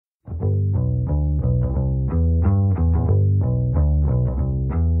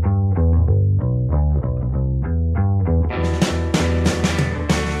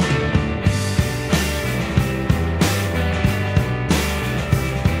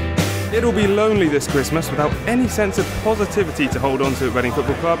It'll be lonely this Christmas without any sense of positivity to hold on to at Reading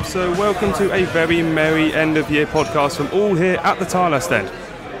Football Club, so welcome to a very merry end-of-year podcast from all here at the Tilehurst End.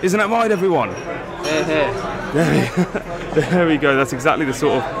 Isn't that right, everyone? There we go, that's exactly the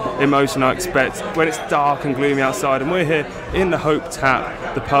sort of emotion I expect when it's dark and gloomy outside, and we're here in the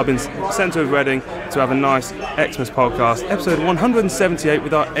Pubchat, the pub in the centre of Reading, to have a nice Xmas podcast, episode 178,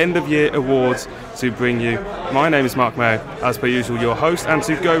 with our end-of-year awards to bring you. My name is Marc Mayo, as per usual, your host, and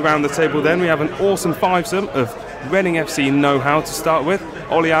to go round the table then, we have an awesome fivesome of Reading FC know-how to start with.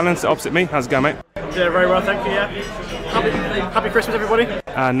 Olly Allen, opposite me. How's it going, mate? Yeah, very well, thank you, yeah. Happy Christmas, everybody.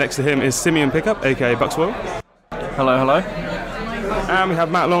 And next to him is Simeon Pickup, aka BucksRoyal. Hello, hello. And we have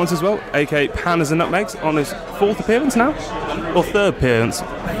Matt Lawrence as well, aka PannasAndNutmegs, on his fourth appearance now? Or third appearance?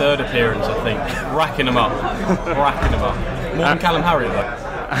 Third appearance, I think. Racking them up. More than Callum Harriott, though.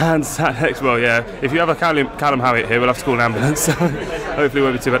 And sat next, well, yeah, if you have a Callum Harriott here, we'll have to call an ambulance. Hopefully it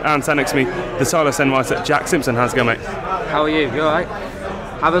won't be too bad. And sat next to me, the Tilehurst End writer, Jack Simpson. How's it going, mate? How are you? You alright?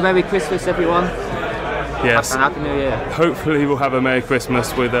 Have a Merry Christmas, everyone. Yes. And Happy New Year. Hopefully we'll have a Merry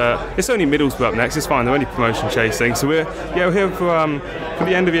Christmas with, it's only Middlesbrough up next, it's fine, they're only promotion chasing. So we're here for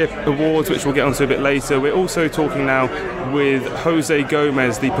the end of year awards, which we'll get onto a bit later. We're also talking now with Jose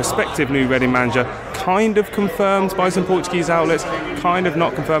Gomes, the prospective new Reading manager, kind of confirmed by some Portuguese outlets, kind of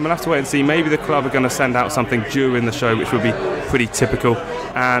not confirmed. We'll have to wait and see. Maybe the club are going to send out something during the show, which would be pretty typical.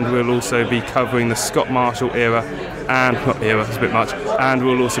 And we'll also be covering the Scott Marshall era, and not era, it's a bit much, and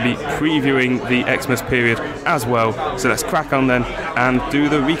we'll also be previewing the Xmas period as well. So let's crack on then and do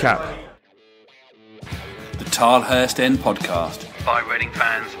the recap. The Tilehurst End podcast. By Reading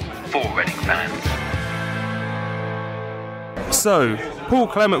fans, for Reading fans. So, Paul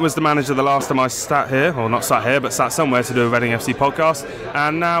Clement was the manager the last time I sat here, or not sat here, but sat somewhere to do a Reading FC podcast,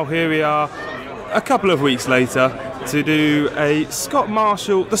 and now here we are a couple of weeks later to do a Scott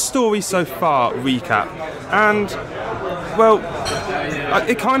Marshall, the story so far recap. And, well,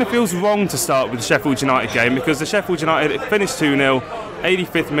 it kind of feels wrong to start with the Sheffield United game, because the Sheffield United, it finished 2-0,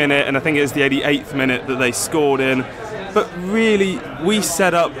 85th minute, and I think it was the 88th minute that they scored in. But really, we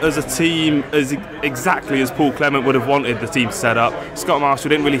set up as a team as exactly as Paul Clement would have wanted the team to set up. Scott Marshall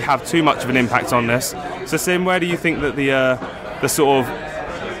didn't really have too much of an impact on this. So, Sim, where do you think that the sort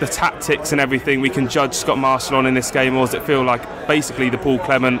of the tactics and everything we can judge Scott Marshall on in this game, or does it feel like basically the Paul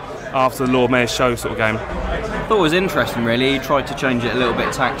Clement after the Lord Mayor's show sort of game? I thought it was interesting, really. He tried to change it a little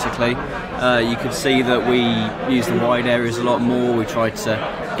bit tactically. You could see that we used the wide areas a lot more. We tried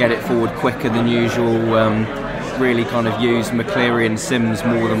to get it forward quicker than usual. Really kind of used McCleary and Sims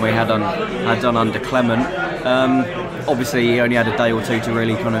more than we had done under Clement. Obviously, he only had a day or two to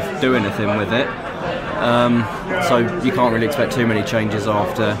really kind of do anything with it. So you can't really expect too many changes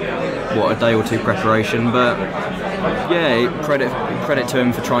after a day or two preparation. But yeah, credit to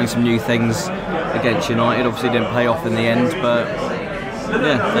him for trying some new things against United. Obviously didn't pay off in the end, but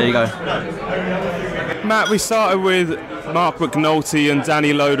yeah, there you go. Matt, we started with Mark McNulty and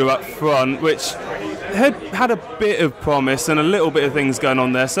Danny Loader up front, which had a bit of promise and a little bit of things going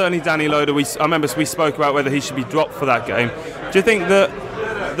on there. Certainly Danny Loader, I remember we spoke about whether he should be dropped for that game. Do you think that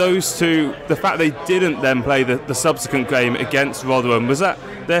those two, the fact they didn't then play the subsequent game against Rotherham, was that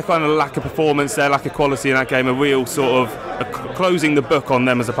their kind of lack of performance, their lack of quality in that game, a real sort of closing the book on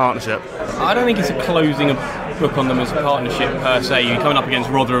them as a partnership? I don't think it's a closing a book on them as a partnership per se. You're coming up against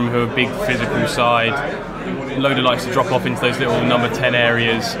Rotherham, who are a big physical side. Loader likes to drop off into those little number 10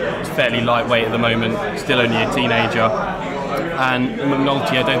 areas. It's fairly lightweight at the moment, still only a teenager. And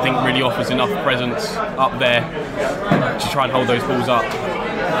McNulty, I don't think really offers enough presence up there to try and hold those balls up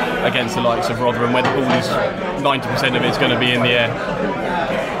against the likes of Rotherham, where the ball is 90% of it's going to be in the air.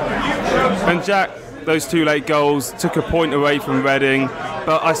 And Jack, those two late goals took a point away from Reading,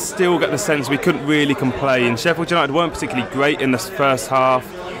 but I still get the sense we couldn't really complain. Sheffield United weren't particularly great in the first half.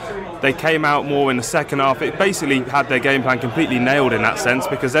 They came out more in the second half. It basically had their game plan completely nailed in that sense,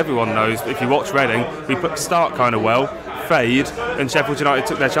 because everyone knows if you watch Reading, we start kind of well, fade, and Sheffield United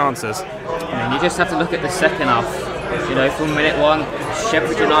took their chances. And you just have to look at the second half. You know, from minute one,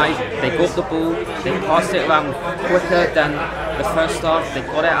 Sheffield United, they got the ball, they passed it around quicker than the first half, they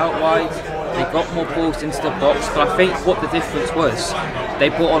got it out wide, they got more balls into the box. But I think what the difference was, they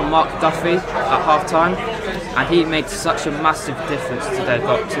brought on Mark Duffy at half time, and he made such a massive difference to their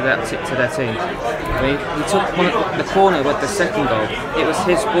team. I mean, he took the corner with the second goal. It was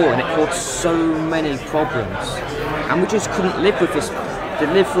his ball, and it caused so many problems, and we just couldn't live with his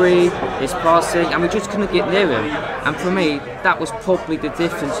delivery, his passing, and we just couldn't get near him. And for me, that was probably the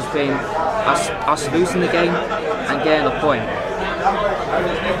difference between us losing the game and getting a point.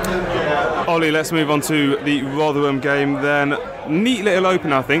 Ollie, let's move on to the Rotherham game then. neat little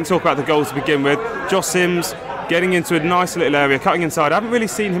opener, I think. Talk about the goal to begin with. Josh Sims getting into a nice little area, cutting inside. I haven't really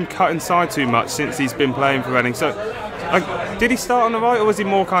seen him cut inside too much since he's been playing for Reading. So, did he start on the right, or was he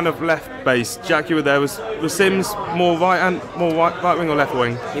more kind of left-based? Jack, you were there. Was Sims more right wing or left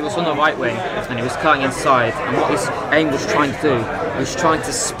wing? He was on the right wing, and he was cutting inside. And what his aim was trying to do was trying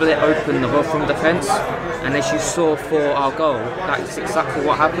to split open the Rotherham defence. And as you saw for our goal, that's exactly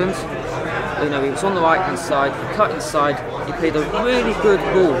what happened. You know, he was on the right-hand side, he cut inside, he played a really good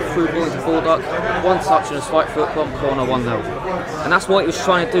ball through ball into Baldock, one touch on his right foot, bottom corner, 1-0. And that's what he was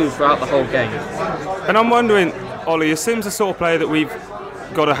trying to do throughout the whole game. And I'm wondering, Ollie, is Sims the sort of player that we've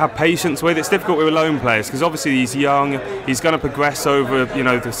got to have patience with? It's difficult with lone players because obviously he's young, he's going to progress over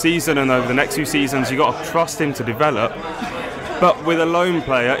the season and over the next few seasons. You've got to trust him to develop. But with a lone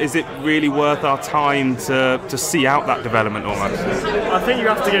player, is it really worth our time to see out that development almost? I think you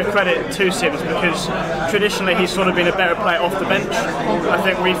have to give credit to Sims because traditionally he's sort of been a better player off the bench. I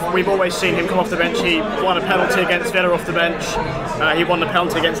think we've always seen him come off the bench. He won a penalty against Villa off the bench. He won the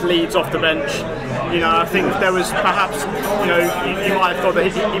penalty against Leeds off the bench. I think there was perhaps, you might have thought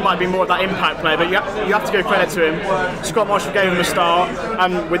that he might be more of that impact player, but you have to give credit to him. Scott Marshall gave him a start,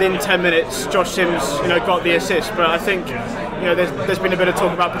 and within 10 minutes, Josh Sims, got the assist. But I think, there's been a bit of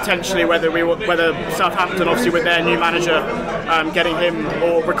talk about potentially whether Southampton, obviously with their new manager, getting him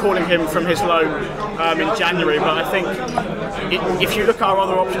or recalling him from his loan in January. But I think if you look at our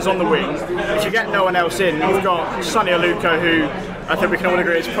other options on the wing, if you get no one else in, you've got Sonny Aluko, who I think we can all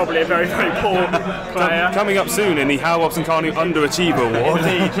agree is probably a very, very poor player. Coming up soon in the Hal Robson-Carney Underachiever Award.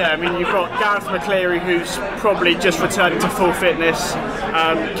 Indeed, yeah. I mean, you've got Gareth McCleary, who's probably just returning to full fitness.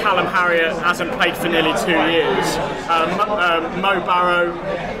 Callum Harriott hasn't played for nearly 2 years. Mo Barrow,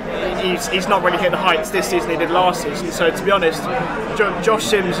 he's not really hit the heights this season he did last season. So to be honest, Josh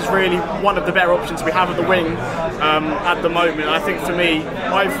Sims is really one of the better options we have at the wing at the moment. I think for me,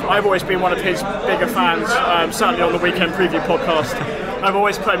 I've always been one of his bigger fans, certainly on the Weekend Preview podcast. I've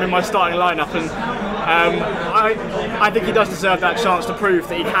always played him in my starting lineup, and I think he does deserve that chance to prove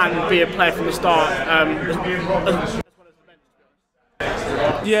that he can be a player from the start.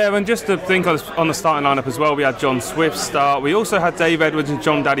 Yeah, and just to think on the starting lineup as well, we had John Swift start. We also had Dave Edwards and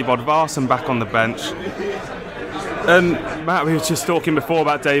John Daddy Bodvarsson back on the bench. And Matt, we were just talking before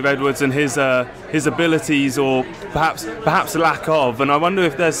about Dave Edwards and his abilities, or perhaps lack of. And I wonder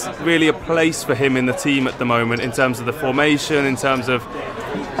if there's really a place for him in the team at the moment in terms of the formation, in terms of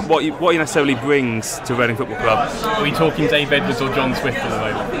what he necessarily brings to Reading Football Club. Are we talking Dave Edwards or John Swift at the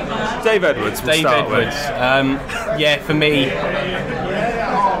moment? Dave Edwards. Dave Edwards. Yeah, for me,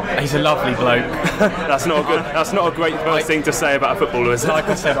 he's a lovely bloke. That's not a great first thing to say about a footballer, is it? Like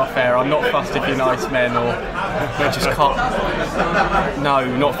I said off air, I'm not fussed if you're nice men or I just can't. No,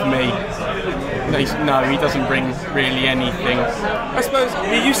 not for me. No, he doesn't bring really anything. I suppose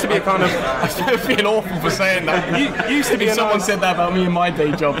he used to be a kind of. I feel awful for saying that. He used to be. If someone said that about me in my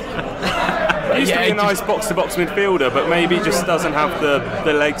day job. He used to be a nice box-to-box midfielder, but maybe just doesn't have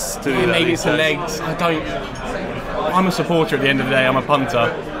the legs to do that. Maybe it's the legs. I'm a supporter at the end of the day. I'm a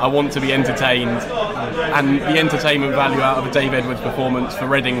punter. I want to be entertained, and the entertainment value out of a Dave Edwards performance for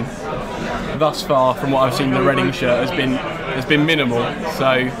Reading thus far, from what I've seen in the Reading shirt, has been minimal. So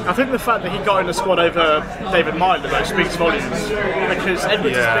I think the fact that he got in the squad over David Milo though speaks volumes, because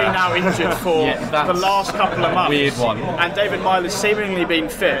Edwards has been out injured for the last couple of months. Weird one. And David Milo's seemingly been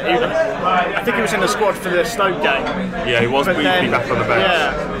fit. I think he was in the squad for the Stoke game. Yeah, he was briefly back on the bench.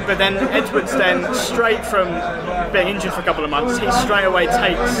 Yeah, but then Edwards then, straight from being injured for a couple of months, he straight away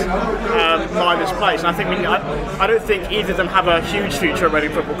takes Milo's place. And I think I don't think either of them have a huge future at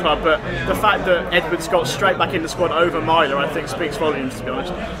Reading Football Club, but the fact that Edwards got straight back in the squad over Milo, I think speaks volumes, to be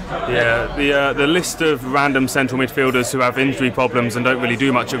honest. Yeah, the list of random central midfielders who have injury problems and don't really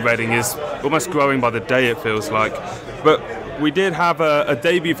do much at Reading is almost growing by the day, it feels like. But we did have a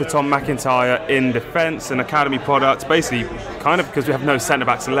debut for Tom McIntyre in defence, an academy product, basically kind of because we have no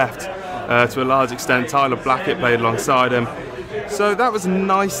centre-backs left to a large extent. Tyler Blackett played alongside him. So that was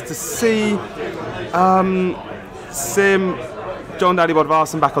nice to see. John Daddy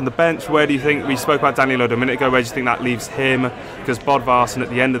Bodvarsson back on the bench. Where do you think, we spoke about Danny Loda a minute ago, where do you think that leaves him? Because Bodvarsson, at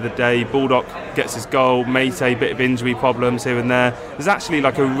the end of the day, Baldock gets his goal, Mate, bit of injury problems here and there. There's actually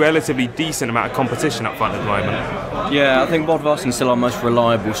like a relatively decent amount of competition up front at the moment. Yeah, I think Bodvarsson's still our most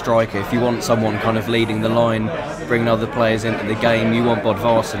reliable striker. If you want someone kind of leading the line, bringing other players into the game, you want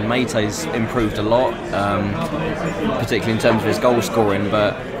Bodvarsson. Mate's improved a lot, particularly in terms of his goal scoring,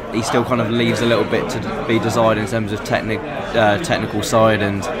 but he still kind of leaves a little bit to be desired in terms of technical side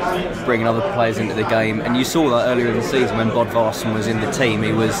and bringing other players into the game. And you saw that earlier in the season when Bod Varson was in the team.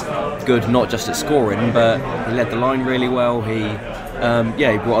 He was good not just at scoring, but he led the line really well. He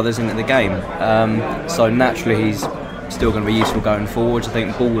brought others into the game. So naturally he's still going to be useful going forward. I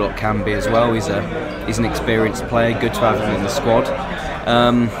think Baldock can be as well. He's an experienced player, good to have him in the squad.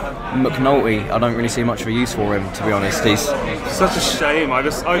 McNulty, I don't really see much of a use for him, to be honest. He's such a shame. I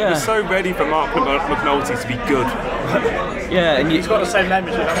was so ready for Marc McNulty to be good. Yeah, and he's got the same name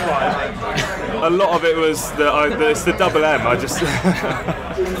as you, that's why. A lot of it was it's the double M. I just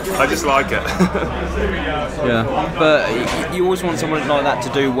like it. Yeah, but you always want someone like that to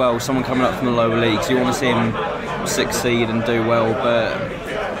do well. Someone coming up from the lower leagues, you want to see him succeed and do well, but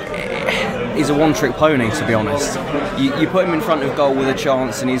he's a one-trick pony, to be honest. You put him in front of goal with a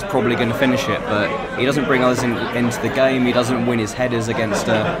chance and he's probably going to finish it, but he doesn't bring others into the game. He doesn't win his headers against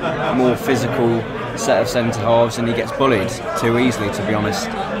a more physical set of centre-halves, and he gets bullied too easily, to be honest.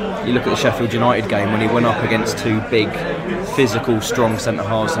 You look at the Sheffield United game when he went up against two big, physical, strong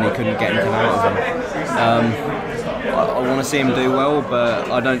centre-halves and he couldn't get anything out of them. I want to see him do well,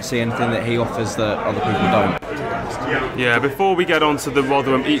 but I don't see anything that he offers that other people don't. Yeah, before we get on to the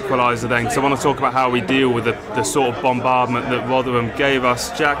Rotherham equaliser then, because I want to talk about how we deal with the sort of bombardment that Rotherham gave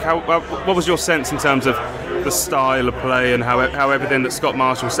us. Jack, what was your sense in terms of the style of play and how everything that Scott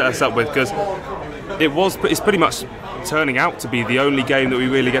Marshall set us up with? Because it's pretty much turning out to be the only game that we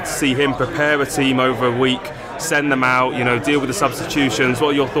really get to see him prepare a team over a week, send them out, deal with the substitutions. What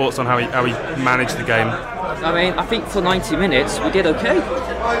are your thoughts on how he managed the game? I mean, I think for 90 minutes we did okay.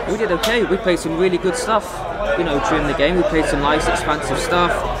 We played some really good stuff, during the game. We played some nice, expansive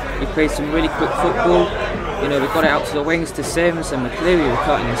stuff. We played some really quick football. We got it out to the wings to Sims and McCleary, who were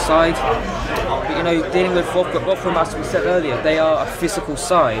cutting inside. But dealing with Rotherham, as we said earlier, they are a physical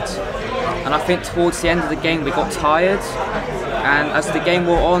side. And I think towards the end of the game we got tired. And as the game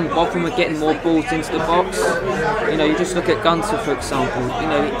wore on, Rotherham were getting more balls into the box. You just look at Gunter, for example.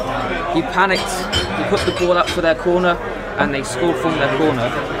 He panicked, he put the ball up for their corner, and they scored from their corner.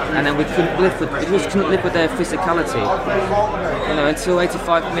 And then we couldn't live with their physicality. Until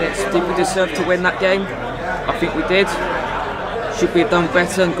 85 minutes. Did we deserve to win that game? I think we did. Should we have done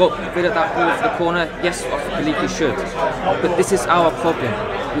better and got rid of that ball for the corner? Yes, I believe we should. But this is our problem.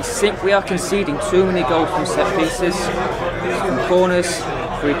 We think we are conceding too many goals from set pieces, from corners,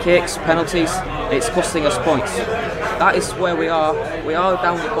 free kicks, penalties. It's costing us points. That is where we are. We are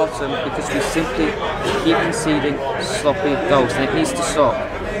down the bottom because we simply keep conceding sloppy goals, and it needs to stop.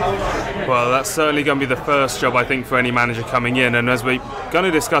 Well, that's certainly going to be the first job, I think, for any manager coming in, and as we're going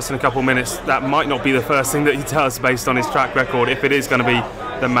to discuss in a couple of minutes, that might not be the first thing that he does based on his track record, if it is going to be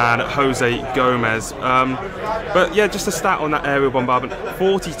the man Jose Gomes. But yeah, just a stat on that aerial bombardment,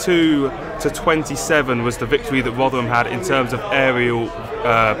 42-27 was the victory that Rotherham had in terms of aerial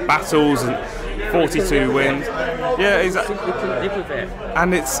battles, and 42 wins. Yeah, exactly.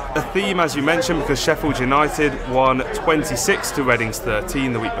 And it's a theme, as you mentioned, because Sheffield United won 26 to Reading's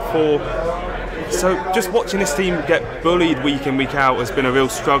 13 the week before. So just watching this team get bullied week in, week out has been a real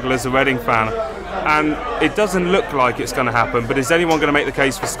struggle as a Reading fan. And it doesn't look like it's going to happen, but is anyone going to make the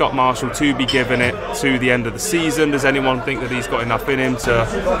case for Scott Marshall to be given it to the end of the season? Does anyone think that he's got enough in him to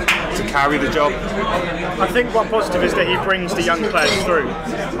carry the job? I think one positive is that he brings the young players through.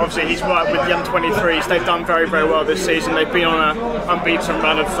 Obviously he's worked with the under-23s, they've done very, very well this season. They've been on an unbeaten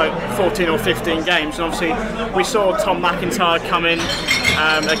run of 14 or 15 games, and obviously we saw Tom McIntyre come in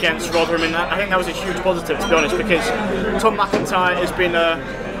against Rotherham, and I think that was a huge positive, to be honest, because Tom McIntyre has been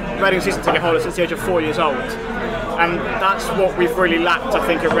Reading season ticket holder since the age of 4 years old, and that's what we've really lacked, I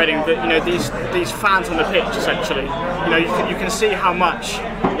think, at Reading. That these fans on the pitch, essentially, you can see how much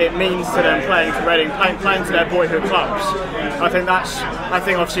it means to them playing for Reading, playing for their boyhood clubs. I think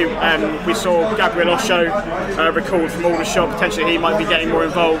obviously we saw Gabriel Osho recalled from Aldershot. Potentially he might be getting more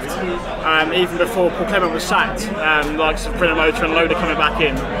involved. Even before Paul Clement was sacked, likes of Brinamotor and Loader coming back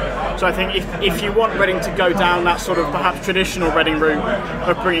in. So I think if you want Reading to go down that sort of perhaps traditional Reading route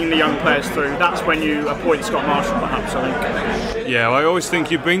of bringing the young players through, that's when you appoint Scott Marshall, perhaps, I think. Yeah, I always think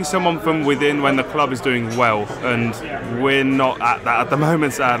you bring someone from within when the club is doing well, and we're not at that at the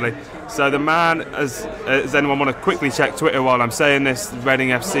moment, sadly. So the man, does anyone want to quickly check Twitter while I'm saying this? Reading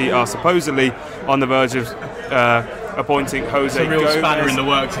FC are supposedly on the verge of appointing Jose Gomes. It's a real spanner in the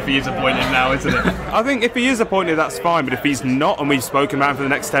works if he is appointed now, isn't it? I think if he is appointed, that's fine, but if he's not and we've spoken about him for the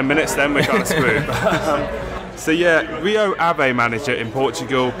next 10 minutes, then we're kind of screwed. So yeah, Rio Ave manager in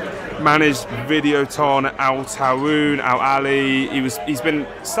Portugal, managed Videoton, Al Taroun, Al Ali. He's been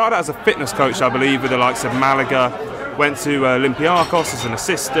started as a fitness coach, I believe, with the likes of Malaga, went to Olympiacos as an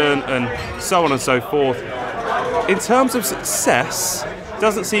assistant, and so on and so forth. In terms of success,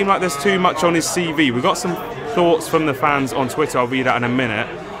 doesn't seem like there's too much on his CV. We've got some thoughts from the fans on Twitter, I'll read out in a minute.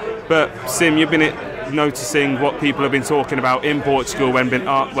 But Sim, you've been noticing what people have been talking about in Portugal when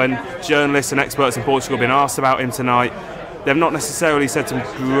journalists and experts in Portugal have been asked about him tonight. They've not necessarily said some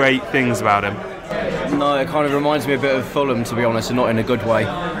great things about him. No, it kind of reminds me a bit of Fulham, to be honest, and not in a good way.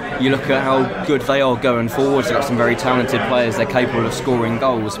 You look at how good they are going forwards. They've got some very talented players. They're capable of scoring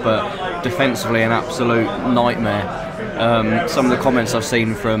goals, but defensively an absolute nightmare. Some of the comments I've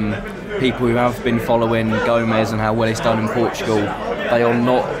seen from people who have been following Gomes and how well he's done in Portugal, they are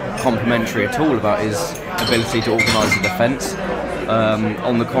not complimentary at all about his ability to organise the defence.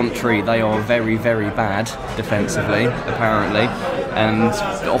 On the contrary, they are very, very bad defensively, apparently, and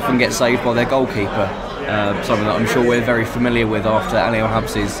often get saved by their goalkeeper. Something that I'm sure we're very familiar with after Ali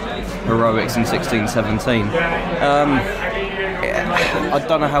Al-Habsi's heroics in 16-17. I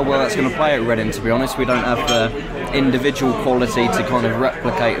don't know how well that's going to play at Reading, to be honest. We don't have the individual quality to kind of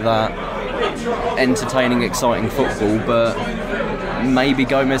replicate that entertaining, exciting football, but maybe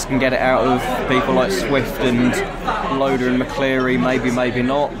Gomes can get it out of people like Swift and Loader and McCleary, maybe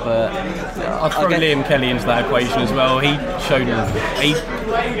not, but I'd throw Liam Kelly into that equation as well. He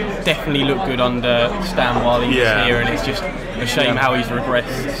definitely looked good under Stan while he was here, and it's just a shame how he's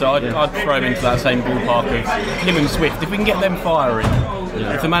regressed. So I'd throw him into that same ballpark of him and Swift. If we can get them firing,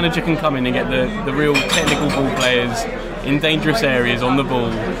 if the manager can come in and get the real technical ball players in dangerous areas on the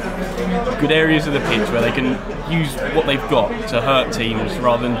ball, good areas of the pitch where they can use what they've got to hurt teams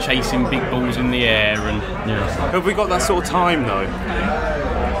rather than chasing big balls in the air. And have we got that sort of time though?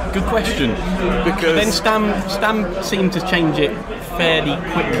 Good question. Because then Stam seemed to change it fairly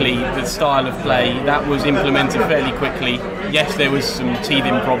quickly. The style of play that was implemented fairly quickly. Yes, there was some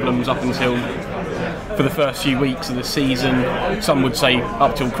teething problems up until for the first few weeks of the season. Some would say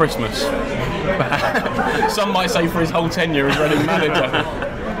up till Christmas. Some might say for his whole tenure as Reading manager.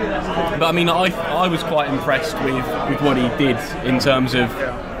 But I mean, I was quite impressed with what he did in terms of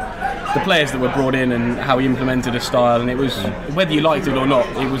the players that were brought in and how he implemented a style, and it was, whether you liked it or not,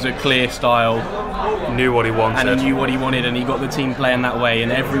 it was a clear style. Knew what he wanted. And he knew what he wanted, and he got the team playing that way,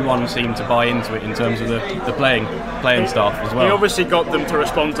 and everyone seemed to buy into it in terms of the playing staff as well. He obviously got them to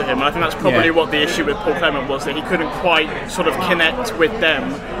respond to him, and I think that's probably what the issue with Paul Clement was, that he couldn't quite sort of connect with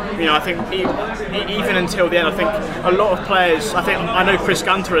them. You know, I think even until the end, I think a lot of players, I know Chris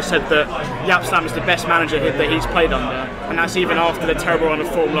Gunter has said that Jaap Stam is the best manager that he's played under, and that's even after the terrible run of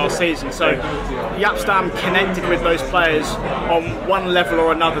form last season. So Jaap Stam connected with those players on one level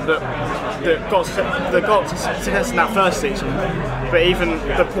or another that got success in that first season, but even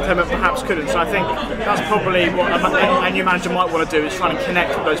the Paul Clement perhaps couldn't. So I think that's probably what a new manager might want to do, is try and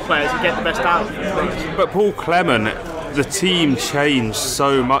connect with those players and get the best out of them. But Paul Clement, the team changed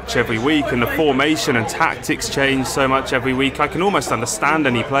so much every week, and the formation and tactics changed so much every week. I can almost understand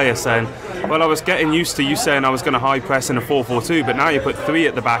any player saying, well, I was getting used to you saying I was going to high press in a 4-4-2, but now you put three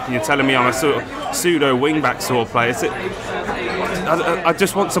at the back and you're telling me I'm a sort of pseudo wing-back sort of player. I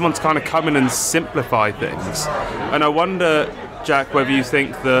just want someone to kind of come in and simplify things. And I wonder, Jack, whether you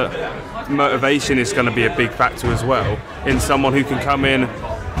think that motivation is going to be a big factor as well in someone who can come in,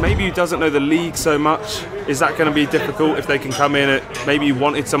 maybe who doesn't know the league so much. Is that going to be difficult if they can come in at, maybe you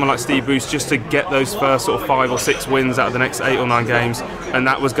wanted someone like Steve Bruce just to get those first sort of 5 or 6 wins out of the next 8 or 9 games, and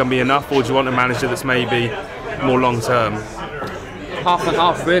that was going to be enough? Or do you want a manager that's maybe more long term? Half and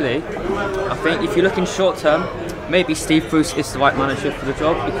half, really. I think if you're looking short term, maybe Steve Bruce is the right manager for the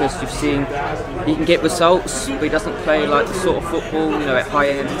job, because you've seen he can get results, but he doesn't play like the sort of football,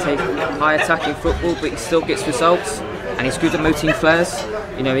 high attacking football, but he still gets results, and he's good at moting flares.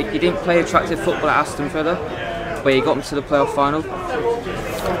 He didn't play attractive football at Aston Villa, where he got him to the playoff final.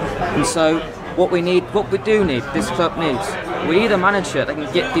 And so what we do need, this club needs, we need a manager that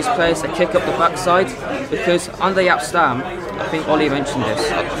can get these players to kick up the backside, because under Jaap Stam, I think Olly mentioned this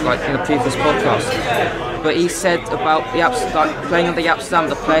like in a previous podcast, but he said about playing under Jaap Stam,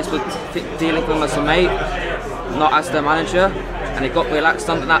 the players were dealing with him as a mate, not as their manager, and they got relaxed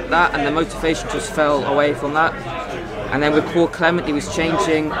under that, and the motivation just fell away from that. And then with Paul Clement, he was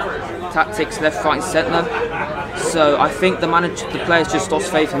changing tactics left, right and centre. So I think the players just lost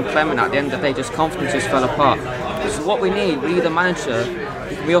faith in Clement at the end of the day, just confidence just fell apart. So what we need a manager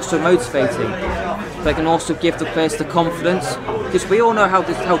who can be also motivating, but can also give the players the confidence, because we all know how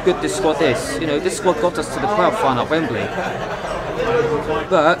good this squad is. This squad got us to the playoff final at Wembley.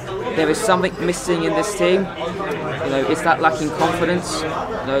 But there is something missing in this team. Is that lacking confidence?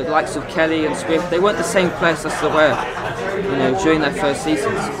 The likes of Kelly and Swift, they weren't the same players as they were, during their first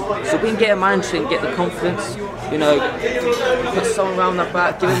seasons. So we can get a manager and get the confidence, You know, put someone around that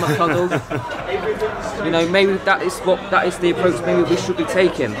back, give him a cuddle. You know, maybe that is the approach maybe we should be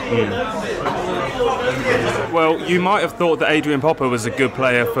taking. Well, you might have thought that Adrian Popper was a good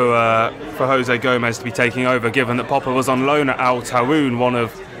player for Jose Gomes to be taking over, given that Popper was on loan at Al Taroun, one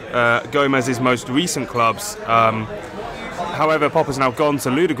of Gomez's most recent clubs. However, Popper's now gone to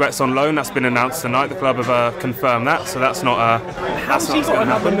Ludogorets on loan. That's been announced tonight. The club have confirmed that, so that's not. How's he got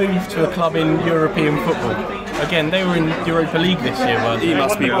another move to a club in European football? Again, they were in Europa League this year, weren't they? He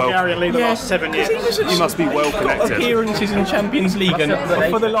must be well. League the last 7 years. He must be well connected. Got appearances in Champions League, and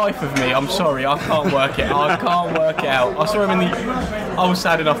for the life of me, I'm sorry, I can't work it. I can't work it out. I saw him I was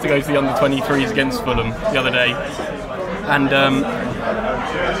sad enough to go to the under-23s against Fulham the other day, and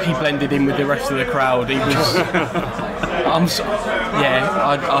he blended in with the rest of the crowd. He was.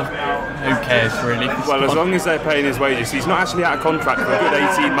 Who cares really? Well, as long as they're paying his wages, he's not actually out of contract for a good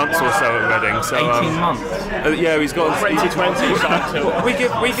 18 months or so at Reading. So, 18 months? Yeah, he's got 2020. We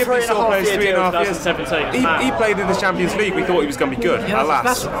give these sort of players 3.5 years. 2017. He played in the Champions League. We thought he was going to be good. Yeah,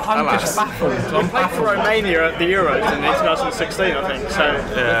 I'm just baffled. He played for Romania at the Euros in 2016, I think. So,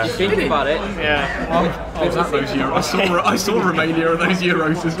 yeah. If you think about it, I was at those Euros. I saw Romania at those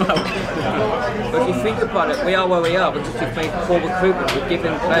Euros as well. But if you think about it, we are where we are because we've made poor recruitment. We've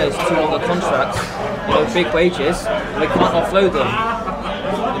given players 2 longer contracts, you know, big wages, and we can't offload them.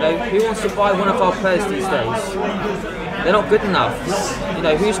 You know, who wants to buy one of our players these days? They're not good enough. You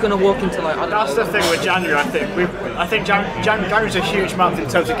know, who's going to walk into like? That's the thing with January. I think January's a huge month in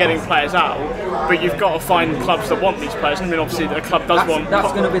terms of getting players out, but you've got to find clubs that want these players. I mean, obviously, the club does want.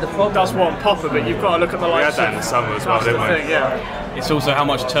 That's going to be the problem. Does want Popper, but you've got to look at the likes. We had that in the summer as well, didn't we? Thing, yeah. It's also how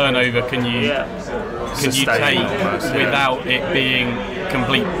much turnover can you take without it being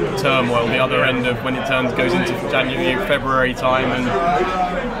complete turmoil. The other end of when it goes into January, February time, and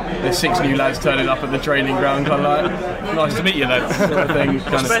there's 6 new lads turning up at the training ground, kind of like, nice to meet you, then, sort of thing.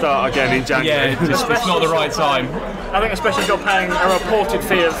 Kind of start again in January. Yeah, it's not the right time. I think especially if you're paying a reported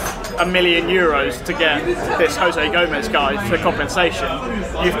fee of €1 million to get this Jose Gomes guy for compensation,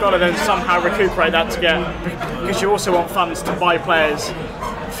 you've got to then somehow recuperate that because you also want funds to buy players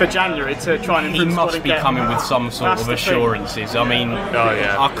for January to try and improve. He must be coming with some sort of assurances. I mean,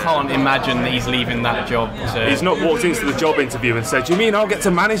 I can't imagine that he's leaving that job. He's not walked into the job interview and said, "Do you mean I'll get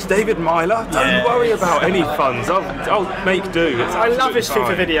to manage David Myler? Don't worry about any funds. I'll make do." I love his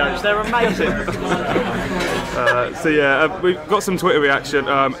FIFA videos. They're amazing. We've got some Twitter reaction.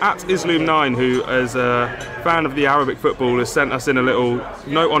 At Isloom9, who is a fan of the Arabic football, has sent us in a little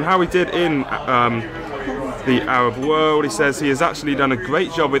note on how he did in the Arab world. He says he has actually done a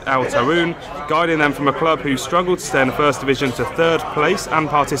great job with Al Taroun, guiding them from a club who struggled to stay in the first division to 3rd place and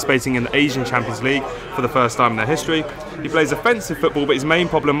participating in the Asian Champions League for the first time in their history. He plays offensive football, but his main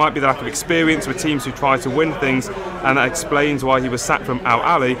problem might be the lack of experience with teams who try to win things, and that explains why he was sacked from Al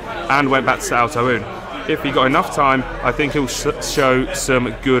Ahly and went back to Al Taroun. If he got enough time, I think he'll show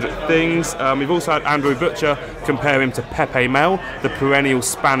some good things. We've also had Andrew Butcher compare him to Pepe Mel, the perennial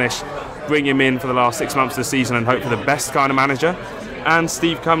Spanish, bring him in for the last 6 months of the season and hope for the best kind of manager. And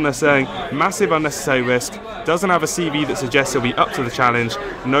Steve Cumner saying, massive unnecessary risk, doesn't have a CV that suggests he'll be up to the challenge,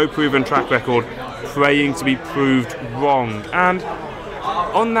 no proven track record, praying to be proved wrong. And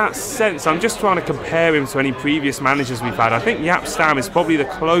on that sense, I'm just trying to compare him to any previous managers we've had. I think Jaap Stam is probably the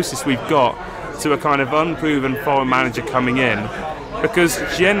closest we've got to a kind of unproven foreign manager coming in, because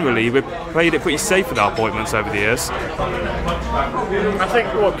generally we've played it pretty safe with our appointments over the years. I think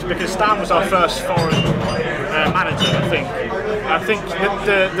because Stam was our first foreign manager. I think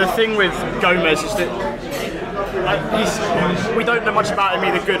the thing with Gomes is that we don't know much about him,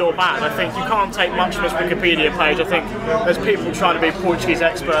 either good or bad. I think you can't take much from his Wikipedia page. I think there's people trying to be Portuguese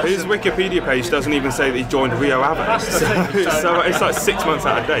experts. His Wikipedia page doesn't even say that he joined Rio Ave. That's the thing. So it's like 6 months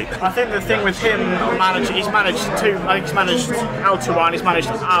out of date. I think the thing with him, he's managed Al Taroun, he's managed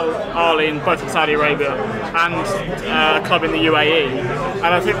Al Ahly in both in Saudi Arabia and a club in the UAE.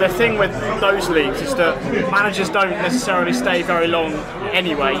 And I think the thing with those leagues is that managers don't necessarily stay very long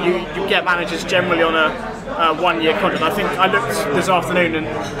anyway. You get managers generally on a 1-year contract. I think I looked this afternoon and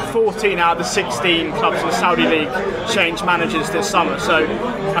 14 out of the 16 clubs in the Saudi League changed managers this summer. So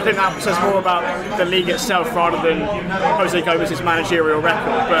I think that says more about the league itself rather than Jose Gomes' managerial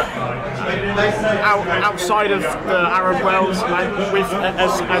record. But outside of the Arab world,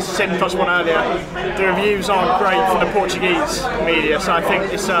 as Sin touched on earlier, the reviews aren't great from the Portuguese media. So I think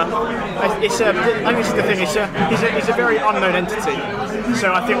I think this is the thing. He's a very unknown entity.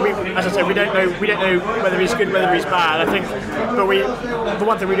 So I think as I said, we don't know whether he's good, whether he's bad. I think, but the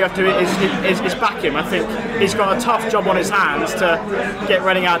one thing we do have to do is back him. I think he's got a tough job on his hands to get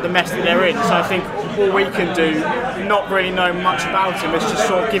Reading out of the mess that they're in. So I think all we can do, not really know much about him, is just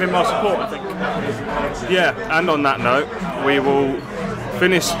sort of give him our support, I think. Yeah, and on that note, we will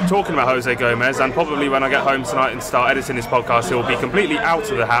finish talking about Jose Gomes, and probably when I get home tonight and start editing this podcast, he'll be completely out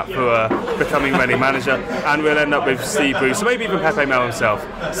of the hat for becoming Reading manager, and we'll end up with Steve Bruce, or maybe even Pepe Mel himself.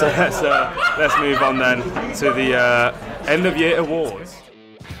 So let's move on then to the end of year awards.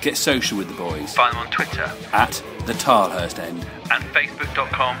 Get social with the boys. Find them on Twitter at the Tilehurst End and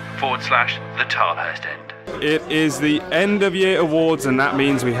facebook.com/the Tilehurst End. It is the end of year awards, and that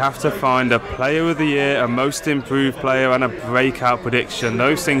means we have to find a player of the year, a most improved player, and a breakout prediction.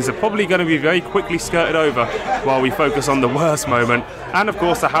 Those things are probably going to be very quickly skirted over while we focus on the worst moment, and of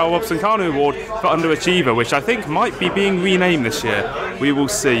course the Howell Robson-Kanu Award for Underachiever, which I think might be being renamed this year. We will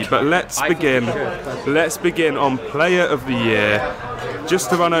see, but let's begin on player of the year. Just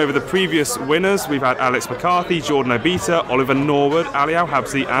to run over the previous winners, we've had Alex McCarthy, Jordan Obita, Oliver Norwood, Ali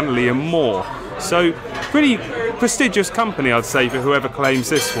Al-Habsi and Liam Moore. So pretty prestigious company, I'd say, for whoever claims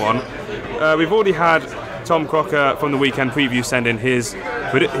this one. We've already had Tom Crocker from the Weekend Preview send in his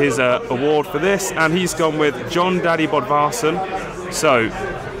award for this, and he's gone with John Daddy Bodvarsson. So,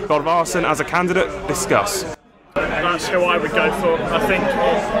 Bodvarsson as a candidate, discuss. That's who I would go for. I think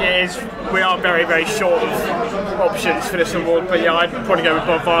we are very, very short of options for this award, but yeah, I'd probably go with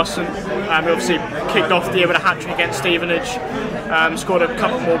Bodvarsson. He obviously kicked off the year with a hat-trick against Stevenage, scored a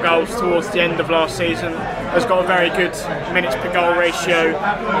couple more goals towards the end of last season, has got a very good minutes per goal ratio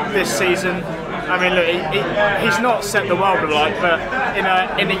this season. I mean, look, he's not set the world alight, but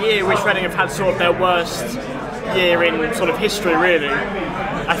in a year which Reading have had sort of their worst year in sort of history, really,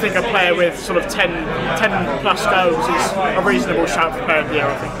 I think a player with sort of 10 plus goals is a reasonable shout for player of the year,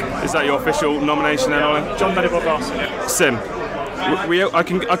 I think. Is that your official nomination then, Ollie? John Daddy Bodvarsson, yeah. Sim, I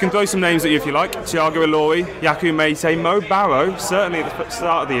can throw some names at you if you like. Thiago Ilori, Yaku Mete, Mo Barrow, certainly at the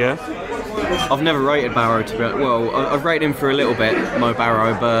start of the year. I've never rated Barrow, to be honest. Well, I've rated him for a little bit, Mo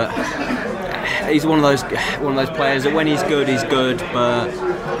Barrow, but he's one of those players that when he's good, but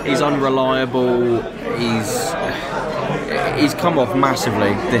he's unreliable. He's come off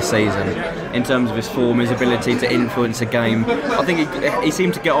massively this season in terms of his form, his ability to influence a game. I think he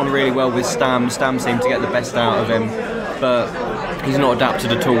seemed to get on really well with Stam. Stam seemed to get the best out of him, but he's not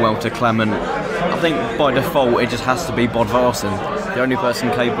adapted at all well to Clement. I think by default it just has to be Bodvarsson, the only person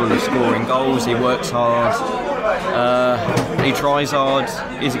capable of scoring goals. He works hard, he tries hard,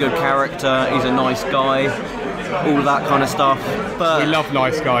 he's a good character, he's a nice guy, all that kind of stuff. But we love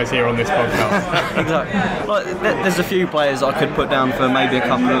nice guys here on this podcast. Exactly. Like, there's a few players I could put down for maybe a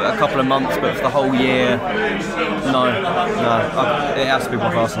couple of months, but for the whole year, no, it has to be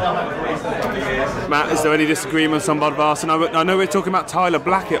Bodvarsson. Matt, is there any disagreements on Bodvarsson? I know we're talking about Tyler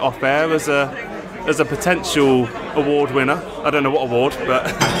Blackett off air as a potential award winner. I don't know what award, but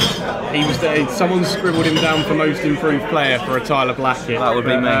he was there. Someone scribbled him down for most improved player for a Tyler Blackett. That would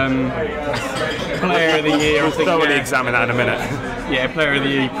be me. Player of the year, I think. We'll thoroughly examine that in a minute. Yeah, player of the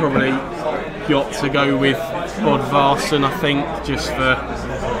year, probably got to go with Bodvarsson, I think, just for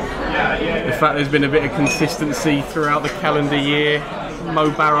the fact there's been a bit of consistency throughout the calendar year. Mo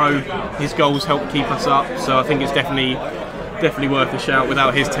Barrow, his goals helped keep us up, so I think it's definitely worth a shout.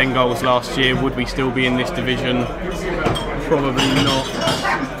 Without his 10 goals last year, would we still be in this division? Probably not.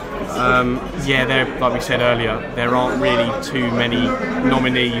 Like we said earlier, there aren't really too many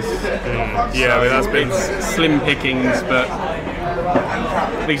nominees. That's been slim pickings, but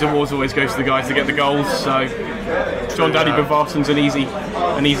these awards always go to the guys that get the goals. So John Daddy Bodvarsson's an easy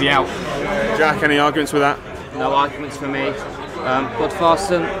out. Jack, any arguments with that? No arguments for me.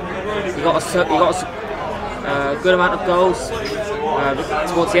 Bodvarsson, he got a good amount of goals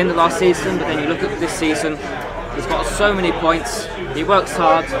towards the end of last season, but then you look at this season, he's got so many points. He works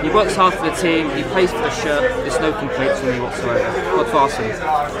hard for the team, he plays for the shirt. There's no complaints from me whatsoever. Bodvarsson.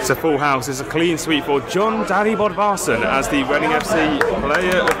 It's a full house, it's a clean sweep for John Daddy Bodvarsson as the Reading FC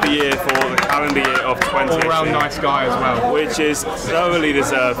Player of the Year for the calendar year of 2018. All-round nice guy as well. Which is thoroughly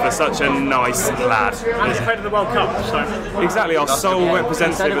deserved for such a nice lad. And he's played in the World Cup, so... Exactly, our sole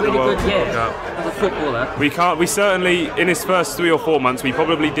representative of the World Cup. As a footballer. We certainly, in his first 3 or 4 months, we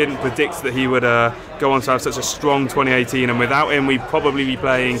probably didn't predict that he would go on to have such a strong 2018, and without him we'd probably be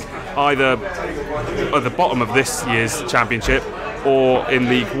playing either at the bottom of this year's championship or in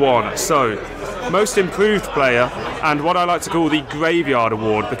League One. So, most improved player, and what I like to call the Graveyard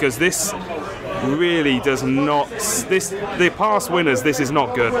Award, because this really does not... the past winners, this is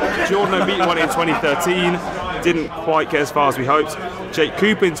not good. Jordan Obita won it in 2013, didn't quite get as far as we hoped. Jake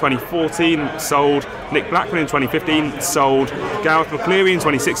Cooper in 2014, sold. Nick Blackman in 2015, sold. Gareth McCleary in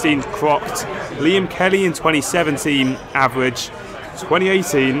 2016, crocked. Liam Kelly in 2017, average.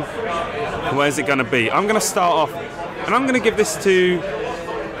 2018, where's it going to be? I'm going to start off, and I'm going to give this to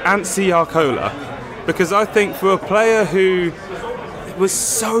Anssi Arcola, because I think for a player who was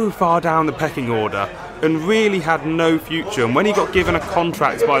so far down the pecking order and really had no future, and when he got given a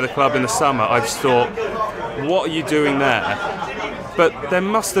contract by the club in the summer, I just thought, what are you doing there? But they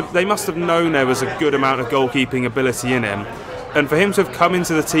must have known there was a good amount of goalkeeping ability in him, and for him to have come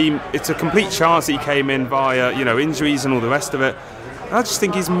into the team, it's a complete chance that he came in via injuries and all the rest of it. I just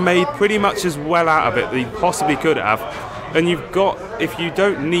think he's made pretty much as well out of it that he possibly could have. And you've got, if you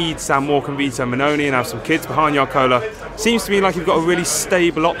don't need Sam Walker and Vito Minoni and have some kids behind Arcola, seems to me like you've got a really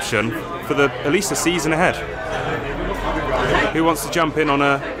stable option for at least the season ahead. Who wants to jump in on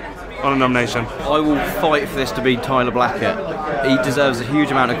a nomination? I will fight for this to be Tyler Blackett. He deserves a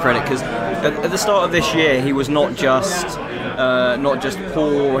huge amount of credit, because at the start of this year he was not just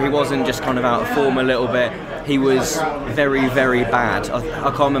poor, he wasn't just kind of out of form a little bit, he was very, very bad. I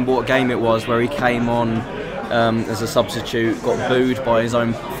can't remember what game it was where he came on as a substitute, got booed by his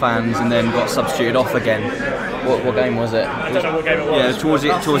own fans, and then got substituted off again. What game was it? I don't know what game it was.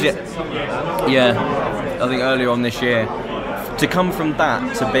 Yeah, towards it. Yeah, I think earlier on this year. To come from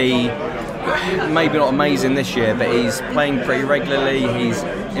that to be maybe not amazing this year, but he's playing pretty regularly. He's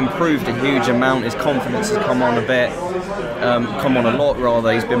improved a huge amount. His confidence has come on a lot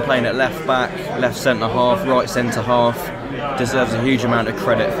rather. He's been playing at left back, left centre half, right centre half. Deserves a huge amount of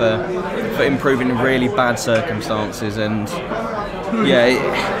credit for improving in really bad circumstances. And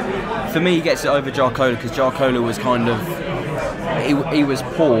for me, he gets it over Jarcola, because Jarcola was kind of he was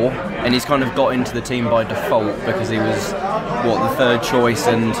poor, and he's kind of got into the team by default because he was the third choice,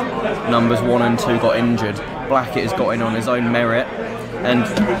 and numbers 1 and 2 got injured. Blackett has got in on his own merit and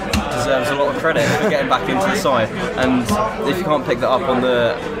deserves a lot of credit for getting back into the side. And if you can't pick that up on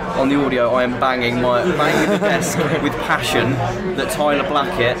the audio, I am banging the desk with passion that Tyler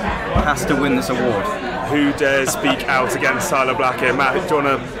Blackett has to win this award. Who dares speak out against Tyler Blackett? Matt, do you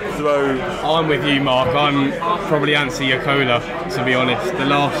want to throw? I'm with you, Mark. I'm probably Anssi Arcola, to be honest. The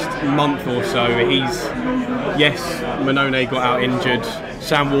last month or so, Minoni got out injured,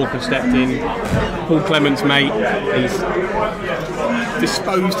 Sam Walker stepped in, Paul Clement's mate, he's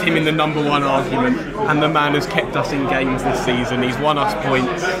disposed him in the number one argument, and the man has kept us in games this season. He's won us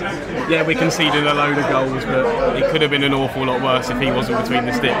points. Yeah, we conceded a load of goals, but it could have been an awful lot worse if he wasn't between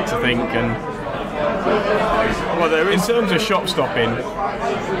the sticks, I think. And in terms of shop stopping,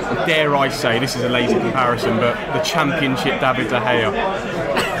 dare I say, this is a lazy comparison, but the Championship David De Gea.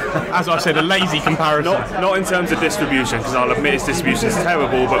 As I said, a lazy comparison. Not in terms of distribution, because I'll admit his distribution is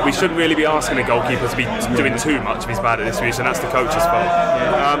terrible, but we shouldn't really be asking a goalkeeper to be doing too much if he's bad at distribution. That's the coach's fault.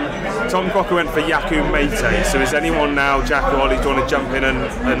 Tom Crocker went for Yaku Mate. So is anyone now, Jack or Ollie, do you want to jump in and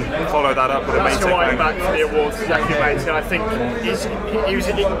follow that up with a Mate? That's why I'm back for the awards, Yaku Mate. I think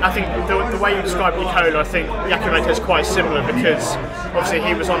the way you described Nicola, I think Yaku Mate is quite similar, because obviously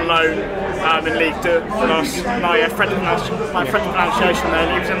he was on loan in League 2 my French pronunciation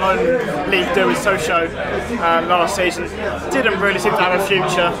there. He was in loan League 2 with Sochaux last season. Didn't really seem to have a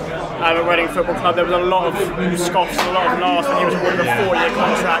future at Reading Football Club. There was a lot of scoffs, a lot of laughs when he was awarded a 4-year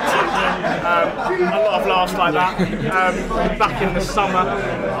contract. A lot of laughs like that back in the summer.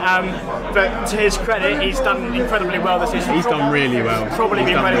 But to his credit, he's done incredibly well this season. He's done really well. Probably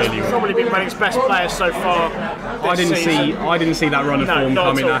been Reading's best player so far. I didn't see that run of form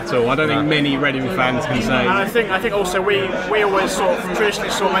coming at all. I don't think many Reading fans can say. And I think also we always sort of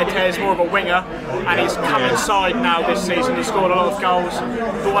traditionally saw Mate as more of a winger, and he's come inside now this season. He scored a lot of goals.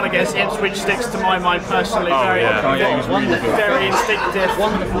 The one against Ipswich sticks to my mind personally. Very instinctive.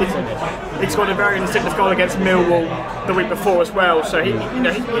 He scored a very instinctive goal against Millwall the week before as well. So he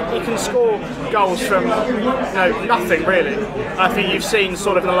can score goals from nothing really. I think you've seen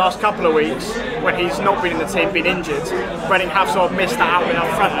sort of in the last couple of weeks when he's not been in the team, been injured, Reading have sort of missed that outlet up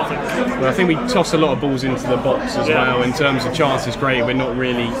front, I think. Well, I think we toss a lot of balls into the box as well. In terms of chances created, we're not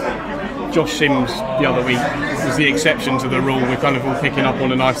really. Josh Sims the other week was the exception to the rule. We're kind of all picking up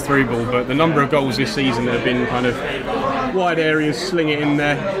on a nice through ball, but the number of goals this season that have been kind of wide areas, sling it in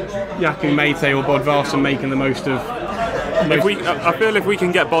there, Yaku Mate or Bodvarsson making the most of. I feel if we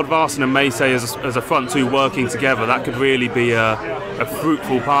can get Bodvarsson and Mate as a front two working together, that could really be a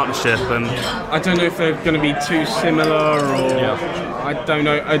fruitful partnership. And I don't know if they're going to be too similar, or I don't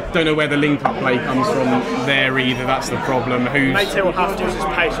know where the link-up play comes from there either. That's the problem. Mate will have to use his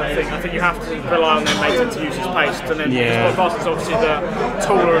pace. I think you have to rely on their Mate to use his pace, and then Bodvarsson's obviously the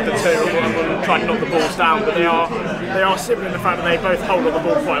taller of the two. I wouldn't try to knock the balls down, but they are they are similar in the fact that they both hold on the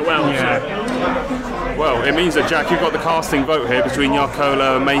ball quite well. Yeah. So. Well, it means that, Jack, you've got the casting vote here between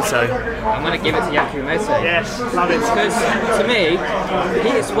Jakola and Mate. I'm going to give it to Yaku Mate. Yes, love it. Because to me,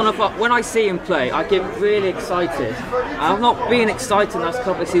 he is one of our, when I see him play, I get really excited. I'm not being excited in the last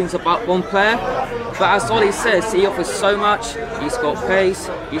couple of seasons about one player, but as Ollie says, he offers so much. He's got pace,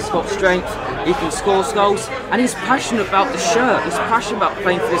 he's got strength, he can score goals, and he's passionate about the shirt. He's passionate about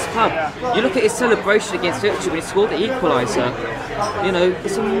playing for this club. You look at his celebration against Ipswich when he scored the equaliser. You know,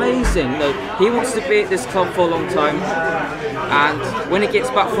 it's amazing. You know, he wants to be at this club for a long time, and when he gets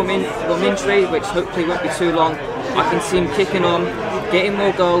back from injury, which hopefully won't be too long, I can see him kicking on, getting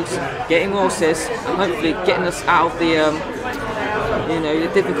more goals, getting more assists, and hopefully getting us out of the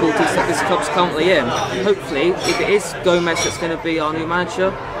the difficulties that this club's currently in. Hopefully, if it is Gomes that's going to be our new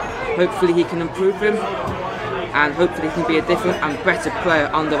manager, hopefully he can improve him, and hopefully he can be a different and better player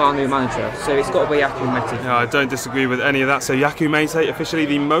under our new manager. So it's got to be Yaku Mate. No, I don't disagree with any of that. So Yaku Mate, officially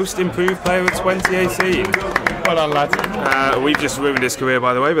the most improved player of 2018. Well done, lad. We've just ruined his career,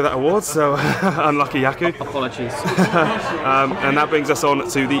 by the way, with that award, so unlucky Yaku. Apologies. And that brings us on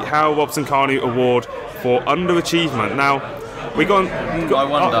to the Howell Robson Carney Award for Underachievement. Now,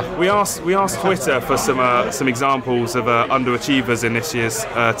 we asked Twitter for some examples of underachievers in this year's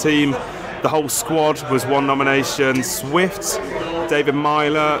team. The whole squad was one nomination. Swift, David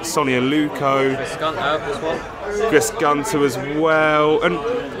Myler, Sonia Luco, Chris Gunter as well. And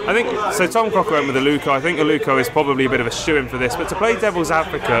I think, so Tom Crocker went with the Luco. I think the Luco is probably a bit of a shoo-in for this. But to play devil's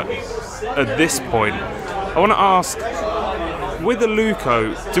advocate at this point, I want to ask, with the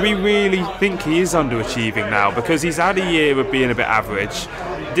Luco, do we really think he is underachieving now? Because he's had a year of being a bit average,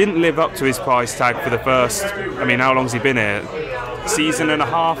 didn't live up to his price tag for the first, I mean, how long's he been here? Season and a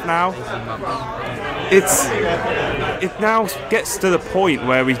half now. It now gets to the point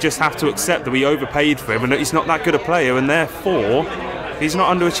where we just have to accept that we overpaid for him and that he's not that good a player, and therefore he's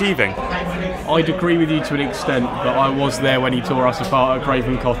not underachieving. I'd agree with you to an extent, but I was there when he tore us apart at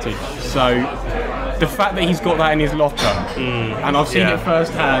Craven Cottage. So the fact that he's got that in his locker, and I've seen it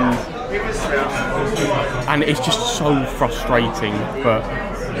firsthand, and it's just so frustrating. But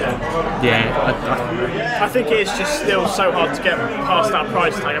yeah, I think it's just still so hard to get past that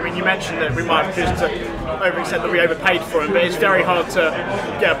price tag. I mean, you mentioned that we might have just overextend that we overpaid for him, but it's very hard to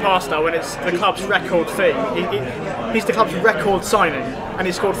get past that when it's the club's record fee. He's the club's record signing, and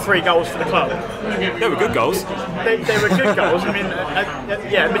he scored 3 goals for the club. They were good goals. They were good goals. I mean,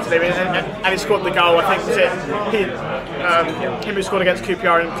 admittedly, and he scored the goal. I think was it him who scored against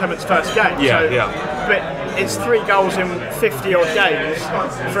QPR in Clement's first game. But it's 3 goals in 50 odd games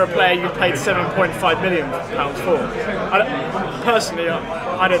for a player you paid £7.5 million for. Personally,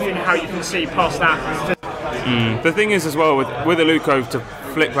 I don't think how you can see past that. The thing is as well with Aluko, to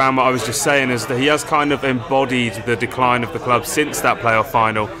flip around what I was just saying, is that he has kind of embodied the decline of the club since that playoff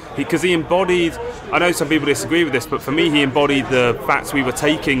final. Because he embodied, I know some people disagree with this, but for me he embodied the fact we were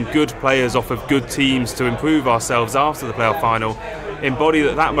taking good players off of good teams to improve ourselves after the playoff final. Embodied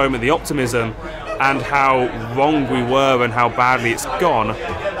at that moment the optimism, and how wrong we were and how badly it's gone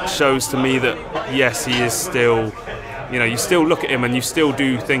shows to me that yes, he is still, you still look at him and you still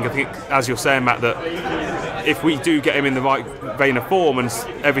do think, I think as you're saying, Matt, that if we do get him in the right vein of form and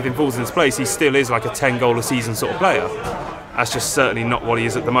everything falls in its place, he still is like a 10-goal a season sort of player. That's just certainly not what he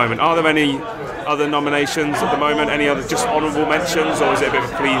is at the moment. Are there any other nominations at the moment? Any other just honourable mentions, or is it a bit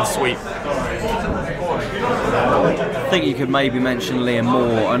of a clean sweep? I think you could maybe mention Liam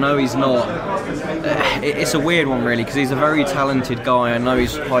Moore. I know he's not. It's a weird one really, because he's a very talented guy. I know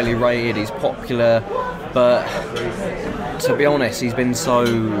he's highly rated, he's popular, but to be honest, he's been so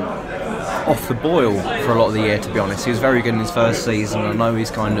off the boil for a lot of the year, to be honest. He was very good in his first season. I know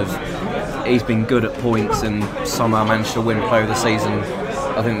he's been good at points and somehow managed to win Player of the Season.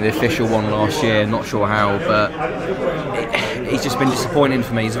 I think the official one last year, not sure how, but he's just been disappointing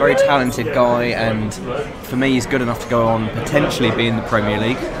for me. He's a very talented guy, and for me he's good enough to go on potentially be in the Premier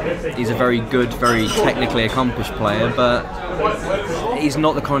League. He's a very good, very technically accomplished player, but he's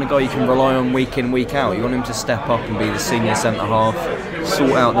not the kind of guy you can rely on week in, week out. You want him to step up and be the senior centre-half,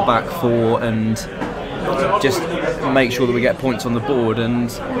 sort out the back four, and just make sure that we get points on the board, and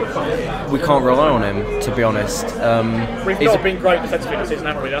we can't rely on him, to be honest. We've not been great defensively this season,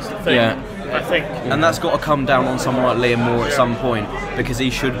 haven't we? That's the thing. Yeah. I think. And that's got to come down on someone like Liam Moore at some point, because he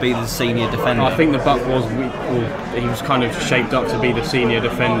should be the senior defender. I think the Buck he was kind of shaped up to be the senior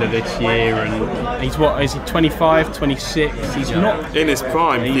defender this year, and he's is he 25, 26? He's not in his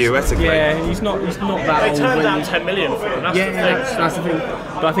prime, theoretically. Yeah, he's not that old. They turned down $10 million for him. That's the thing. That's the thing.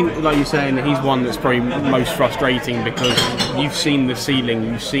 But I think, like you're saying, he's one that's probably most frustrating fascinating because you've seen the ceiling,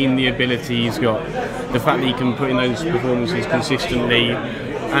 you've seen the ability he's got, the fact that he can put in those performances consistently.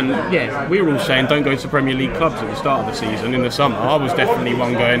 And yeah, we were all saying don't go to Premier League clubs at the start of the season in the summer. I was definitely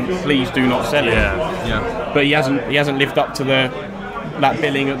one going, please do not sell him. Yeah. But he hasn't lived up to that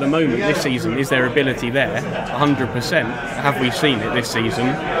billing at the moment this season. Is there ability there? 100%. Have we seen it this season?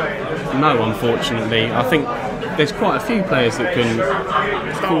 No, unfortunately. I think there's quite a few players that can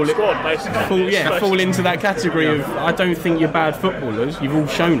fall into that category of I don't think you're bad footballers. You've all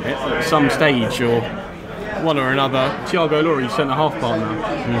shown it at some stage or one or another. Thiago Lloris, centre-half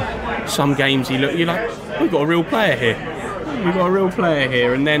partner. Some games you're like, we've got a real player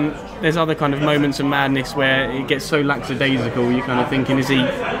here. And then there's other kind of moments of madness where it gets so lackadaisical, you're kind of thinking, is he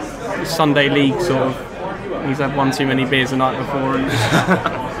Sunday league sort of, he's had one too many beers the night before, and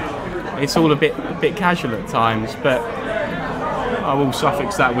it's all a bit casual at times, but I will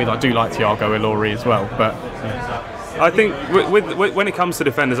suffix that with I do like Thiago Lloris as well. But I think when it comes to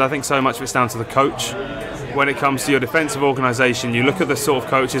defenders, I think so much of it's down to the coach. When it comes to your defensive organisation, you look at the sort of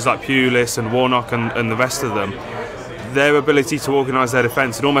coaches like Pulis and Warnock and the rest of them, their ability to organise their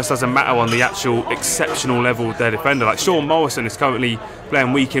defence, it almost doesn't matter on the actual exceptional level of their defender. Like Sean Morrison is currently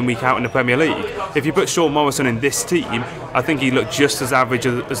playing week in, week out in the Premier League. If you put Sean Morrison in this team, I think he'd look just as average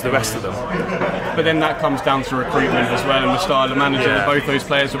as the rest of them. But then that comes down to recruitment as well, and the style of manager that both those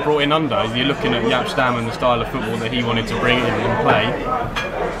players were brought in under. You're looking at Jaap Stam and the style of football that he wanted to bring in and play.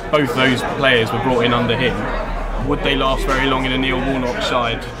 Both those players were brought in under him. Would they last very long in a Neil Warnock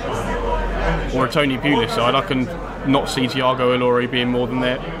side or a Tony Pulis side? I can not see Thiago Lloris being more than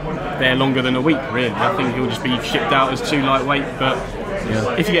there longer than a week, really. I think he'll just be shipped out as too lightweight. But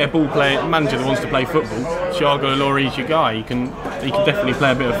if you get a manager that wants to play football, Thiago Lloris is your guy. He can definitely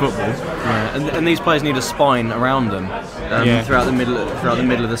play a bit of football. Yeah, and these players need a spine around them throughout the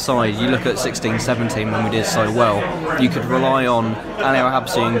middle of the side. You look at 16-17 when we did so well. You could rely on Ali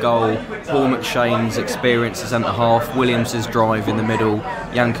Al-Habsi in goal, Paul McShane's experience as centre half, Williams' drive in the middle,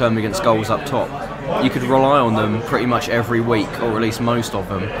 Jan Kermigan's goals up top. You could rely on them pretty much every week, or at least most of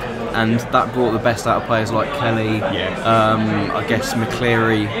them, and that brought the best out of players like Kelly, I guess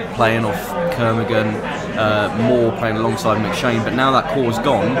McCleary playing off Kermigan, Moore playing alongside McShane. But now that core's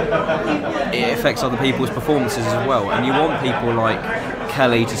gone, it affects other people's performances as well, and you want people like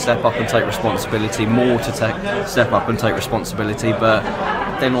Kelly to step up and take responsibility, Moore to step up and take responsibility, but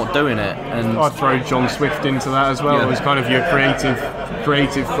they're not doing it. And I'd throw John Swift into that as well. As kind of your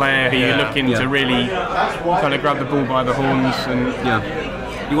creative player who you're looking to really kind of grab the ball by the horns and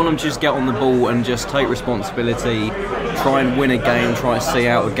you want them to just get on the ball and just take responsibility, try and win a game, try and see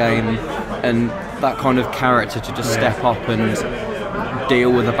out a game, and that kind of character to just step up and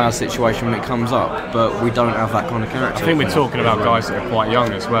deal with a bad situation when it comes up. But we don't have that kind of character. I think we're talking about guys that are quite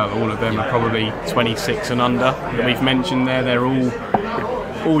young as well. All of them are probably 26 and under that we've mentioned there. They're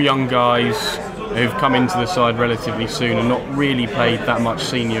all young guys who've come into the side relatively soon and not really played that much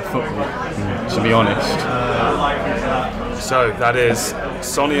senior football, to be honest. So that is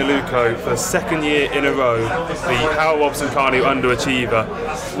Sonny Aluko for the second year in a row, the Howell Robson Carney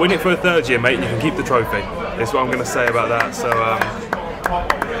Underachiever. Win it for a third year, mate, and you can keep the trophy. Is what I'm going to say about that. So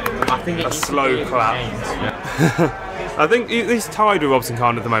I think a slow clap. I think he's tied with Robson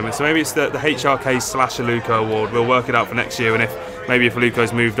Carney at the moment, so maybe it's the HRK/Aluko award. We'll work it out for next year, and if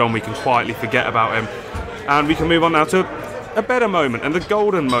Aluko's moved on, we can quietly forget about him. And we can move on now to a better moment, and the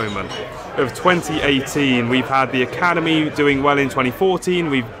golden moment of 2018. We've had the Academy doing well in 2014.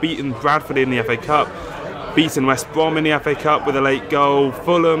 We've beaten Bradford in the FA Cup, beaten West Brom in the FA Cup with a late goal,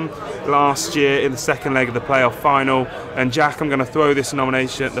 Fulham last year in the second leg of the playoff final. And Jack, I'm going to throw the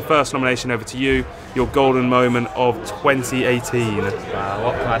first nomination over to you, your golden moment of 2018. What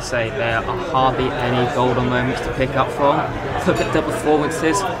can I say? There are hardly any golden moments to pick up from. Look at the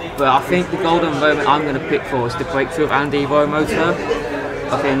performances, but I think the golden moment I'm going to pick for is the breakthrough of Andy Romoter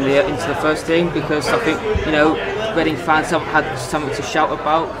into the first team, because I think Reading fans haven't had something to shout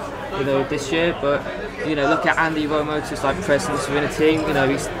about this year, but look at Andy Romoter's presence within a team.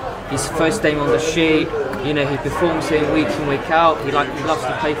 He's first name on the sheet. He performs here week in, week out. He loves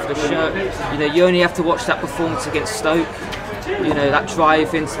to play for the shirt. You only have to watch that performance against Stoke. That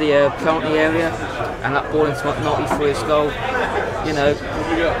drive into the penalty area and that ball into McNulty for his goal.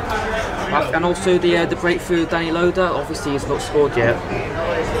 And also the breakthrough of Danny Loader. Obviously, he's not scored yet,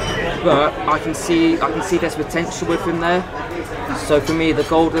 but I can see there's potential with him there. So for me, the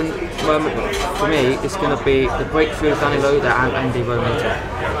golden moment for me is going to be the breakthrough of Danny Loader and Andy Romoter.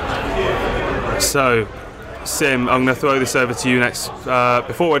 So, Sim, I'm going to throw this over to you next.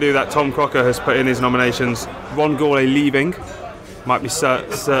 Before I do that, Tom Crocker has put in his nominations. Ron Gourlay leaving, might be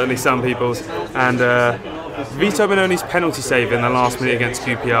certainly some people's, and Vito Manoni's penalty save in the last minute against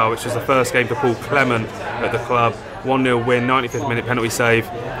QPR, which was the first game for Paul Clement at the club, 1-0 win, 95th minute penalty save,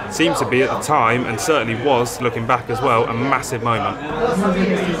 seemed to be at the time, and certainly was looking back as well, a massive moment.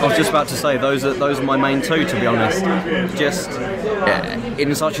 I was just about to say those are my main two, to be honest. Just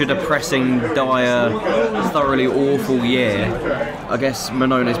in such a depressing, dire, thoroughly awful year, I guess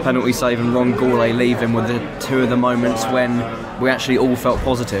Manone's penalty save and Ron Gourlay leaving were the two of the moments when we actually all felt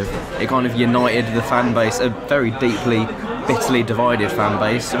positive. It kind of united the fan base, a very deeply, bitterly divided fan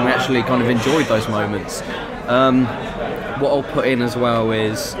base, and we actually kind of enjoyed those moments. What I'll put in as well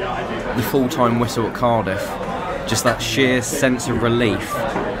is the full-time whistle at Cardiff. Just that sheer sense of relief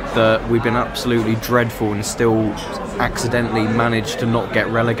that we've been absolutely dreadful and still accidentally managed to not get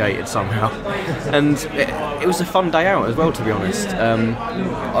relegated somehow. And it was a fun day out as well, to be honest.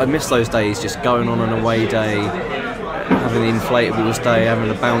 I miss those days, just going on an away day, having the inflatables day, having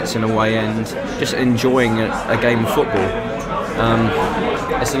a bouncing away end, just enjoying a game of football.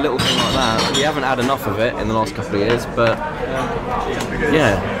 It's a little thing like that. We haven't had enough of it in the last couple of years, but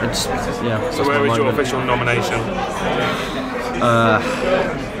So where is your official nomination?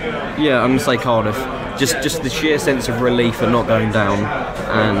 I'm going to say Cardiff. Just the sheer sense of relief at not going down,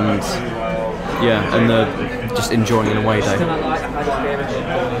 and just enjoying an away day.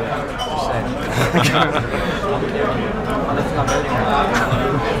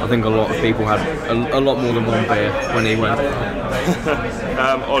 I think a lot of people had a lot more than one beer when he went.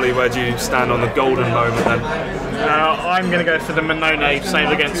 Ollie, where do you stand on the golden moment then? I'm going to go for the Manone save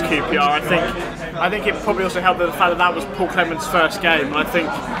against QPR. I think it probably also helped with the fact that was Paul Clement's first game, and I think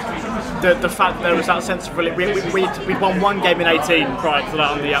the fact that there was that sense of relief. We'd won one game in 18 prior to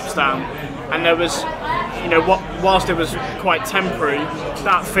that on the ups down, and there was, whilst it was quite temporary,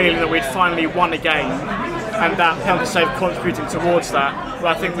 that feeling that we'd finally won a game, and that penalty save contributing towards that,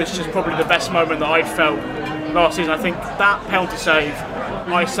 I think was just probably the best moment that I'd felt last season. I think that penalty save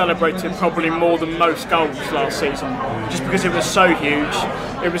I celebrated probably more than most goals last season, just because it was so huge.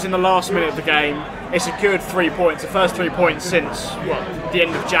 It was in the last minute of the game. It's a good 3 points, the first 3 points since the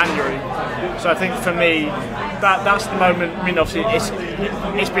end of January. So I think for me, that's the moment. I mean, obviously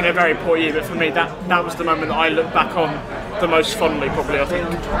it's been a very poor year, but for me that was the moment that I look back on the most fondly, probably. I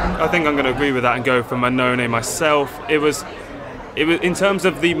think I'm going to agree with that and go for Manone myself. It was in terms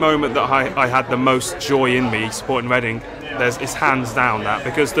of the moment that I had the most joy in me supporting Reading. It's hands down that,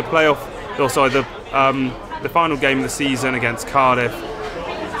 because the the final game of the season against Cardiff,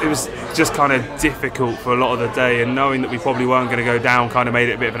 it was just kind of difficult for a lot of the day, and knowing that we probably weren't going to go down kind of made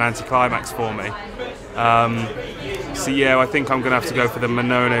it a bit of an anticlimax for me. I think I'm going to have to go for the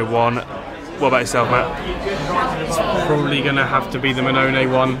Manone one. What about yourself, Matt? It's probably going to have to be the Manone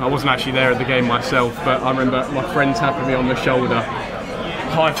one. I wasn't actually there at the game myself, but I remember my friend tapping me on the shoulder.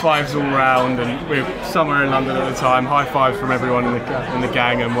 High fives all round, and we were somewhere in London at the time. High fives from everyone in the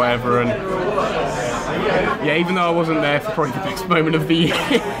gang and whatever. And even though I wasn't there for probably the best moment of the year,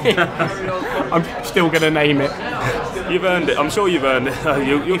 I'm still going to name it. You've earned it. I'm sure you've earned it.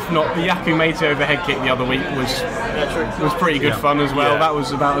 If not, the Yaku Mate overhead kick the other week was pretty good fun as well. Yeah. That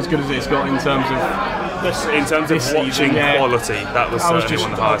was about as good as it's got in terms of watching season, quality. That was certainly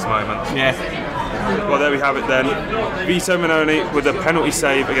one of the highest moments. Yeah. Well, there we have it then. Vito Manone with a penalty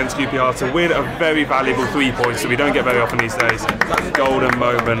save against QPR to win a very valuable 3 points that we don't get very often these days. Golden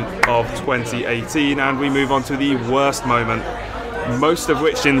moment of 2018, and we move on to the worst moment, most of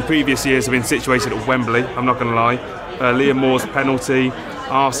which in previous years have been situated at Wembley, I'm not going to lie. Liam Moore's penalty,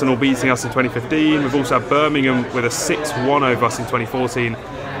 Arsenal beating us in 2015, we've also had Birmingham with a 6-1 over us in 2014,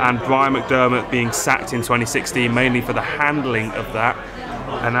 and Brian McDermott being sacked in 2016, mainly for the handling of that.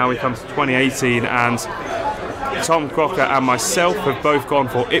 And now we come to 2018, and Tom Crocker and myself have both gone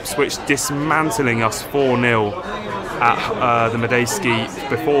for Ipswich dismantling us 4-0 at the Medeski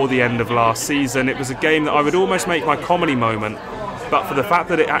before the end of last season. It was a game that I would almost make my comedy moment, but for the fact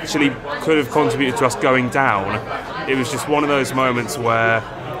that it actually could have contributed to us going down, it was just one of those moments where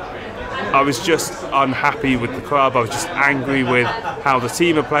I was just unhappy with the club. I was just angry with how the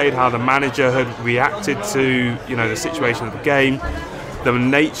team had played, how the manager had reacted to the situation of the game. The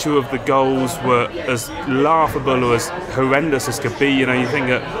nature of the goals were as laughable or as horrendous as could be. You think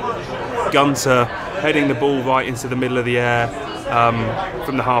that Gunter heading the ball right into the middle of the air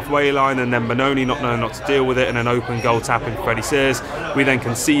from the halfway line, and then Manone not knowing not to deal with it, and an open goal tapping for Freddie Sears. We then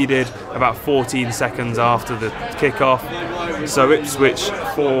conceded about 14 seconds after the kick-off. So Ipswich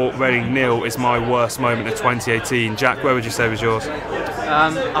 4, Reading 0 is my worst moment of 2018. Jack, where would you say was yours?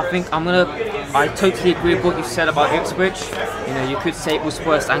 I totally agree with what you said about Ipswich. You could say it was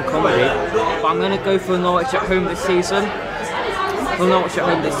worse than comedy, but I'm going to go for Norwich at home this season. For Norwich at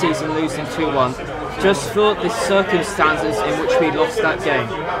home this season, losing 2-1. just for the circumstances in which we lost that game.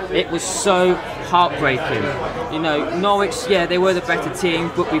 It was so heartbreaking. You know, Norwich, yeah, they were the better team,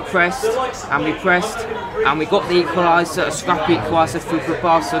 but we pressed, and we got the equaliser, a scrappy equaliser through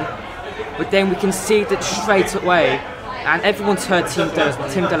Barson. But then we conceded straight away. And everyone's heard Tim Deller's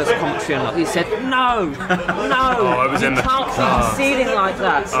commentary on it. He said, no, Oh, I was in the can't car. be conceding like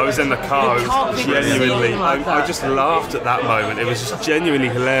that. I was in the car. You can't be Genuinely, conceding like I that. just laughed at that moment. It was just genuinely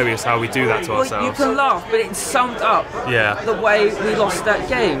hilarious how we do that to Well, ourselves. you can laugh, but it summed up Yeah. the way we lost that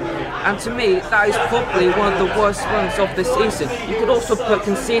game. And to me, that is probably one of the worst ones of this season. You could also put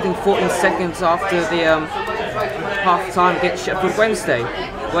conceding 14 seconds after the half-time against Sheffield Wednesday,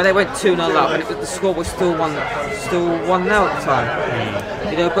 where they went 2-0 up, and the score was still 1-0 at the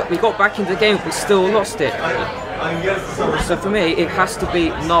time. You know, but we got back into the game, but we still lost it. So for me, it has to be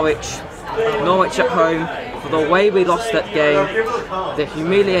Norwich at home, for the way we lost that game, the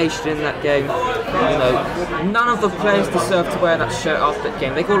humiliation in that game. You know, none of the players deserve to wear that shirt after that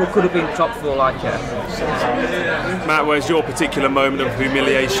game. They could have been dropped for all I care. Matt, where's your particular moment of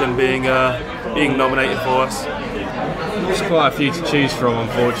humiliation being nominated for us? There's quite a few to choose from,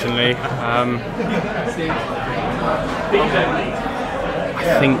 unfortunately.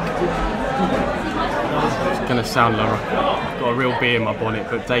 I think it's going to sound like I've got a real bee in my bonnet,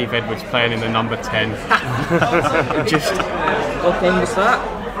 but Dave Edwards playing in the number 10. Just, What game was that?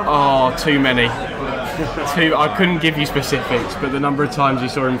 oh, too many. I couldn't give you specifics, but the number of times you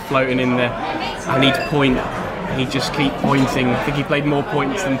saw him floating in there, and he'd point, he'd just keep pointing. I think he played more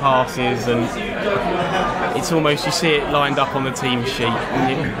points than passes, and it's almost, you see it lined up on the team sheet,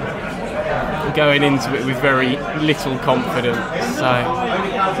 and you're going into it with very little confidence. So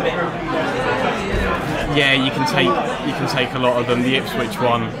yeah, you can take a lot of them. The Ipswich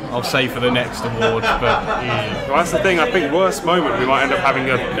one, I'll save for the next award. But Well, that's the thing. I think worst moment we might end up having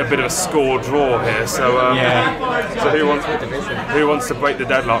a bit of a score draw here. So yeah, So who wants to break the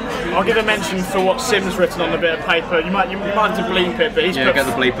deadlock? I'll give a mention for what Sim's written on the bit of paper. You might have to bleep it, but Yeah, get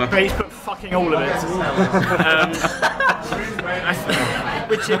the bleeper. But he's put fucking all of it.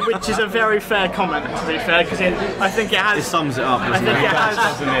 Which is a very fair comment, to be fair, because I think it has. It sums it up, I doesn't think it? it has.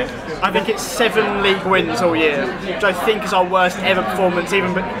 doesn't it? I think it's 7 league wins all year, which I think is our worst ever performance,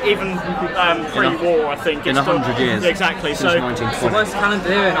 even pre-war. I think in it's still- 100 years. Yeah, exactly. Since So 1920. Worst calendar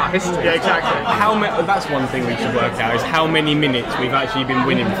year in our history. yeah, exactly. That's one thing we should work out, is how many minutes we've actually been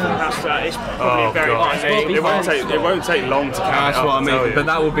winning for. It's probably Oh very god, high. it won't take long to count That's it up, what I I tell mean, you. but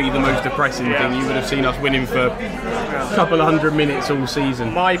that would be the most depressing Yeah. thing. You would have seen us winning for a couple of 100 minutes all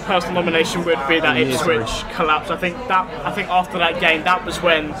season. My personal nomination would be that Yeah, Ipswich collapse. I think after that game, that was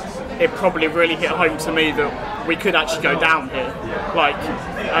when it probably really hit home to me that we could actually go down here. Like,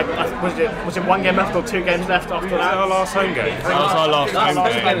 was it 1 game left or 2 games left after Was that our that? last home game? That was our last That's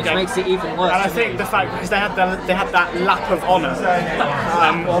home game. which makes it even worse. And I think the fact, because they had that lap of honour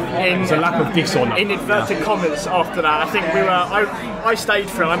It's a lack of dishonour. in inverted commas after that. I think I stayed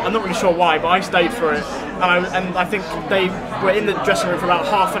for it. I'm not really sure why, but I stayed for it. And I think they were in the dressing room for about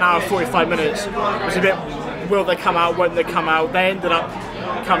half an hour, 45 minutes. It was a bit, will they come out, won't they come out? They ended up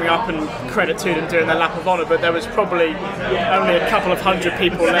coming up, and credit to them doing their lap of honour, but there was probably only a couple of 100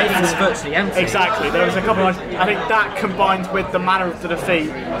 people left. It's virtually empty. Exactly, there was a couple of, I think that combined with the manner of the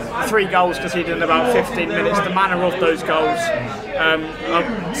defeat, 3 goals conceded in about 15 minutes, the manner of those goals,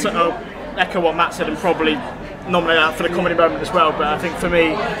 I'll echo what Matt said and probably nominate that for the comedy moment as well, but I think for me,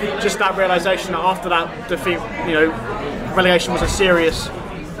 just that realisation that after that defeat, you know, relegation was a serious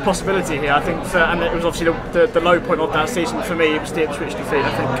possibility here. I think, and it was obviously the low point of that season for me. It was the Ipswich defeat,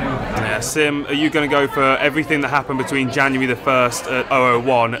 I think. Yeah, Sim, are you going to go for everything that happened between January the 1st at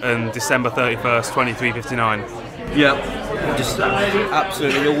 0001 and December 31st, 2359? Yeah, just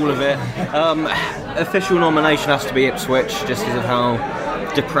absolutely all of it. Official nomination has to be Ipswich, just because of how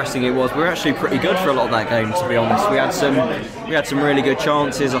depressing it was. We were actually pretty good for a lot of that game, to be honest. We had some really good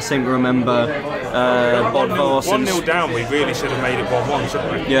chances. I seem to remember Bodvarsson. 1-0 down, we really should have made it 1-1,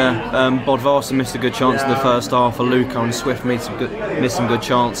 shouldn't we? Yeah, Bodvarsson missed a good chance in the first half. Aluko and Swift missed some good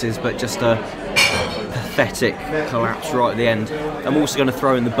chances, but just a pathetic collapse right at the end. I'm also going to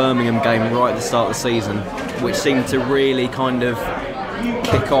throw in the Birmingham game right at the start of the season, which seemed to really kind of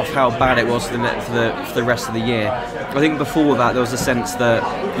kick off how bad it was for the rest of the year. I think before that there was a sense that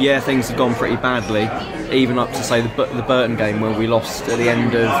things had gone pretty badly, even up to say the Burton game where we lost at the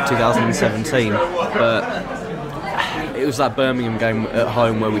end of 2017. But it was that Birmingham game at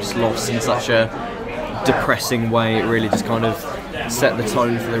home where we just lost in such a depressing way. It really just kind of set the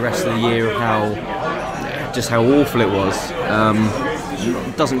tone for the rest of the year of how awful it was.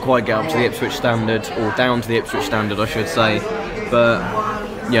 Doesn't quite get up to the Ipswich standard, or down to the Ipswich standard I should say, but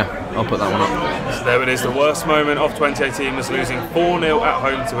Yeah, I'll put that one up. So there it is. The worst moment of 2018 was losing 4-0 at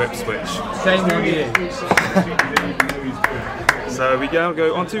home to Ipswich. Shame on you. So we now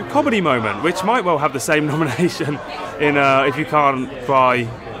go on to comedy moment, which might well have the same nomination in if you can't cry,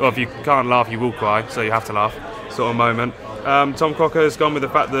 or if you can't laugh, you will cry, so you have to laugh sort of moment. Tom Crocker has gone with the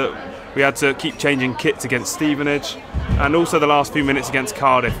fact that we had to keep changing kits against Stevenage, and also the last few minutes against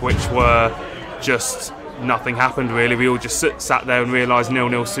Cardiff, which were just nothing happened really. We all just sat there and realised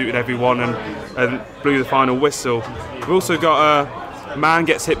 0-0 suited everyone and blew the final whistle. We've also got man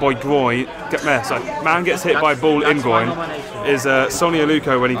gets hit by groin. Man gets hit by ball in groin. Is Sonny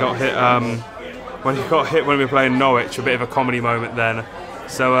Aluko when he got hit when we were playing Norwich. A bit of a comedy moment then.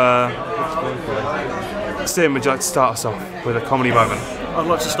 So Sim, would you like to start us off with a comedy moment? I'd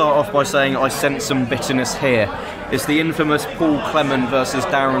like to start off by saying I sense some bitterness here. It's the infamous Paul Clement versus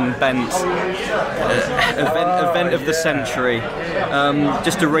Darren Bent event of the century.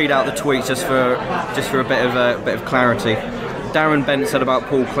 Just to read out the tweet, just for a bit of clarity. Darren Bent said about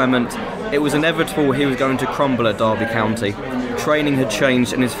Paul Clement, "It was inevitable he was going to crumble at Derby County. Training had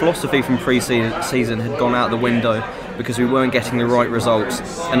changed and his philosophy from pre-season had gone out the window because we weren't getting the right results,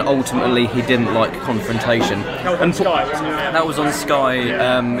 and ultimately he didn't like confrontation." And that was on Sky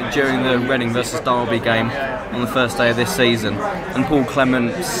during the Reading versus Derby game on the first day of this season, and Paul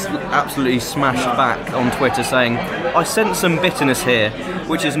Clement absolutely smashed back on Twitter saying, "I sense some bitterness here,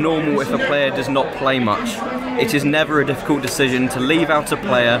 which is normal if a player does not play much. It is never a difficult decision to leave out a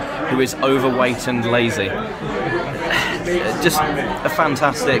player who is overweight and lazy." Just a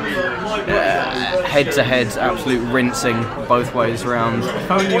fantastic head-to-head, absolute rinsing both ways around.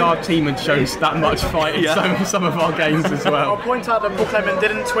 If only our team had shown that much fight in some of our games as well. I'll point out that Paul Clement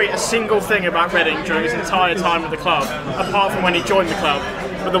didn't tweet a single thing about Reading during his entire time with the club, apart from when he joined the club.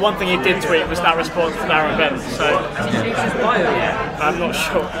 But the one thing he did tweet was that response to Darren Bent, so I'm not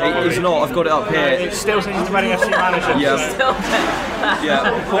sure. He's not, I've got it up here. It still seems to Reading FC manager.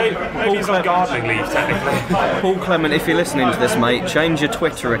 Maybe he's on gardening leave technically. Paul Clement, if you're listening to this, mate, change your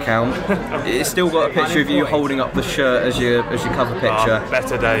Twitter account. It's still got a picture of you holding up the shirt as your cover picture.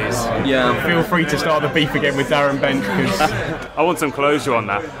 Better days. Yeah. Feel free to start the beef again with Darren Bent, because I want some closure on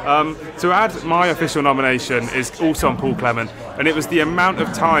that. To add, my official nomination is also on Paul Clement, and it was the amount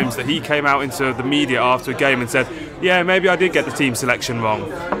of times that he came out into the media after a game and said, "Yeah, maybe I did get the team selection wrong."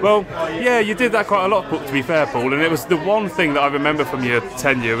 Well, yeah, you did that quite a lot, to be fair, Paul, and it was the one thing that I remember from your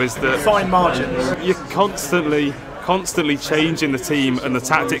tenure is that fine margins. You're constantly changing the team and the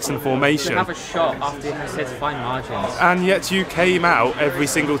tactics and formation. You have a shot after you said fine margins. And yet you came out every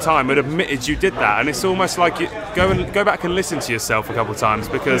single time and admitted you did that, and it's almost like you go back and listen to yourself a couple of times,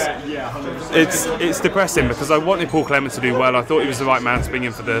 because it's depressing, because I wanted Paul Clement to do well. I thought he was the right man to bring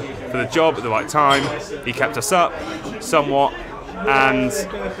in for the job at the right time. He kept us up somewhat, and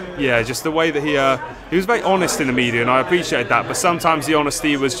yeah, just the way that he was very honest in the media, and I appreciated that, but sometimes the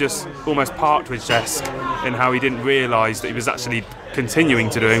honesty was just almost Partridge-esque in how he didn't realise that he was actually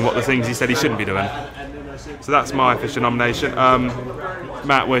continuing to doing what the things he said he shouldn't be doing. So that's my official nomination.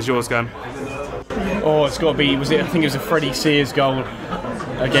 Matt, where's yours going? Oh, it's got to be, I think it was a Freddie Sears goal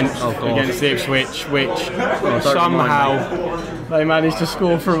against Ipswich, which somehow they managed to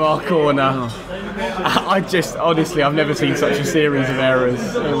score from our corner. Honestly, I've never seen such a series of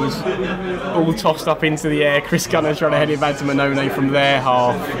errors. It was all tossed up into the air. Chris Gunner trying to head it back to Manone from their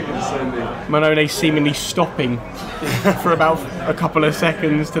half. Manone seemingly stopping for about a couple of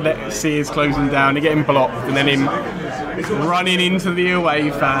seconds to let Sears close him down, to get him blocked, and then him running into the away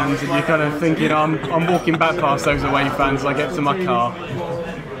fans, and you're kind of thinking, I'm walking back past those away fans as I get to my car,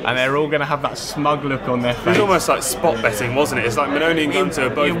 and they're all going to have that smug look on their face. It was almost like spot betting, wasn't it? It's like Manone and Gunter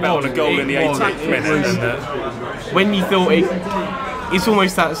both bet on a goal in the 18th minute. When you thought it's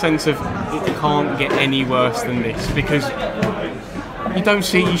almost that sense of it can't get any worse than this, because you don't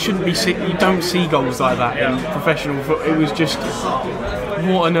see goals like that in professional football. It was just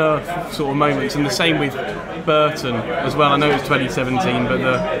what on earth sort of moments, and the same with Burton as well. I know it was 2017,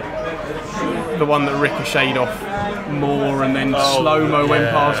 but the one that ricocheted off Moore and then slow-mo went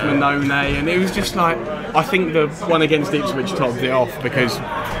past Manone, and it was just like, I think the one against Ipswich topped it off, because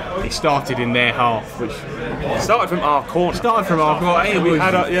it started in their half, which started from our corner. We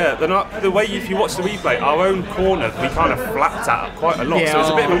had the way, if you watch the replay, our own corner we kind of flapped at quite a lot. So it was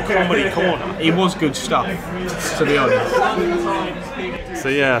a bit of a comedy corner. It was good stuff, to be honest. So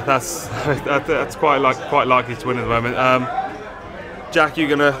yeah, that's quite likely to win at the moment. Jack, you're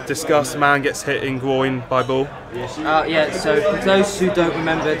going to discuss man gets hit in groin by ball. Yeah, so for those who don't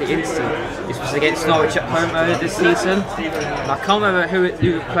remember the incident, this was against Norwich at home earlier this season. And I can't remember who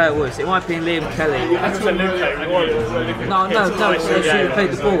the player was. It might have been Liam Kelly. No, so he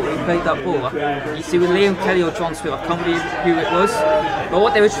played the ball. He played that ball. You see, with Liam Kelly or John Smith, I can't remember who it was. But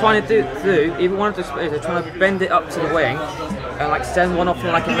what they were trying to do, even one of the players, they were trying to bend it up to the wing and like send one off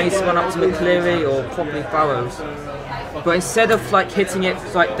from like a Mason one up to McCleary or probably Barrows. But instead of like hitting it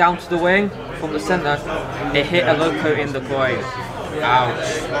like down to the wing from the centre, it hit a loco in the groin.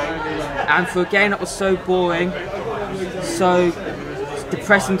 Ouch. And for a game that was so boring, so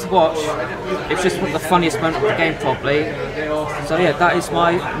depressing to watch, it's just the funniest moment of the game probably. So yeah, that is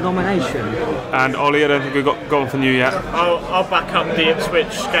my nomination. And Ollie, I don't think we've got one from you yet. I'll back up the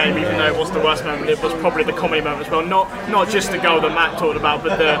Ipswich game, even though it was the worst moment. It was probably the comedy moment as well. Not just the goal that Matt talked about,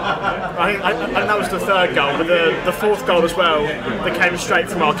 but I think that was the third goal, but the fourth goal as well that came straight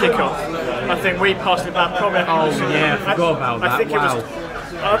from our kickoff. I think we passed it back probably. I forgot about that.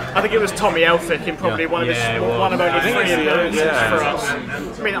 I think it was Tommy Elphick in probably one of only 3 appearances for us.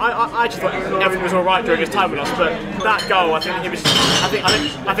 I mean, I just thought everything was all right during his time with us, but that goal,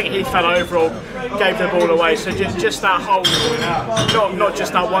 I think he fell over or gave the ball away. So just that whole, not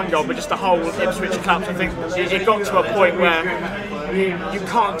just that one goal, but just the whole Ipswich collapse. I think it got to a point where you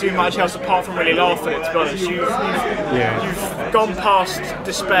can't do much else apart from really laugh at it. To be honest, you've gone past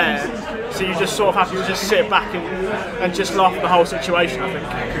despair. So you just sort of have to just sit back and just laugh at the whole situation, I think.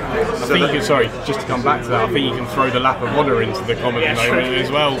 I think you can, sorry, just to come back to that, I think you can throw the lap of honour into the comedy moment as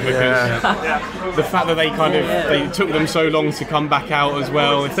well, because the fact that they took them so long to come back out as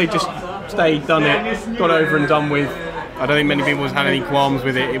well, if they just stayed, done it, got over and done with, I don't think many people had any qualms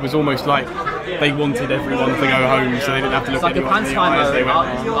with it. It was almost like they wanted everyone to go home so they didn't have to look at anyone in the eye as they went.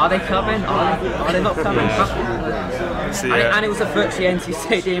 Are they coming? Are they not coming? And it was a virtually empty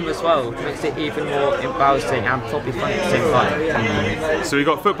stadium as well, which makes it even more embarrassing and probably funny at the same time. So we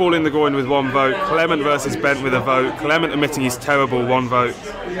got football in the groin with 1 vote, Clement versus Bent with a vote, Clement admitting he's terrible, 1 vote,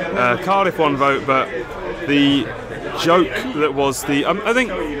 Cardiff 1 vote, but the joke that was the I think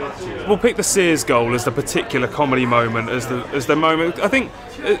we'll pick the Sears goal as the particular comedy moment as the moment. I think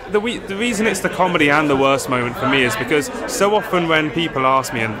the reason it's the comedy and the worst moment for me is because so often when people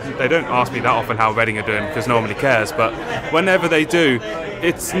ask me, and they don't ask me that often how Reading are doing because nobody cares, but whenever they do,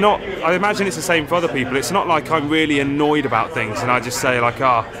 it's not, I imagine it's the same for other people, it's not like I'm really annoyed about things and I just say like,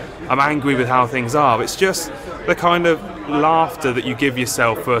 I'm angry with how things are. It's just the kind of laughter that you give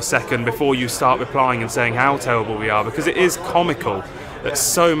yourself for a second before you start replying and saying how terrible we are, because it is comical that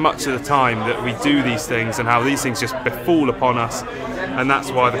so much of the time that we do these things and how these things just befall upon us. And that's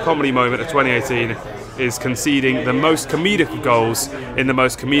why the comedy moment of 2018 is conceding the most comedic of goals in the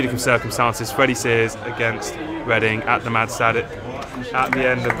most comedic of circumstances, Freddie Sears against Reading at the Mad Stad at the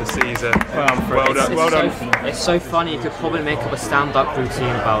end of the season. Well done. It's so funny, you could probably make up a stand-up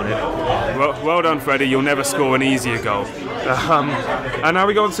routine about it. Well done, Freddie, you'll never score an easier goal. And now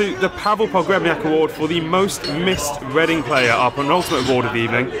we go on to the Pavel Pogrebniak Award for the most missed Reading player, our penultimate award of the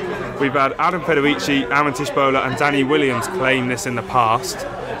evening. We've had Adam Federici, Aaron Tishbola and Danny Williams claim this in the past.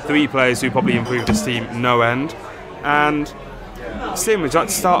 3 players who probably improved his team no end. And Sim, would you like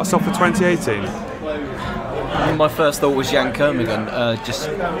to start us off for 2018? My first thought was Jan Kermigan, just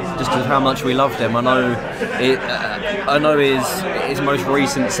with how much we loved him. I know his most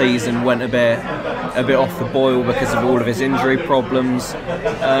recent season went a bit off the boil because of all of his injury problems,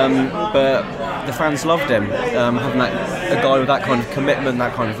 but the fans loved him. Having a guy with that kind of commitment,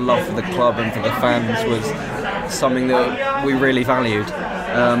 that kind of love for the club and for the fans was something that we really valued.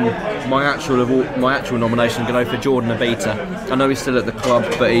 My actual nomination going to go for Jordan Abita. I know he's still at the club,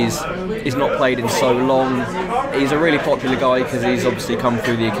 but he's not played in so long. He's a really popular guy because he's obviously come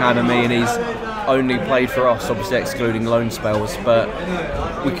through the academy and he's only played for us, obviously excluding loan spells, but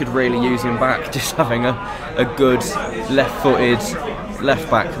we could really use him back, just having a good left-footed left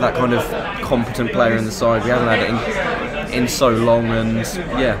back, that kind of competent player in the side. We haven't had it in so long, and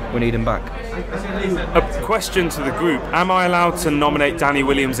yeah, we need him back. A question to the group: am I allowed to nominate Danny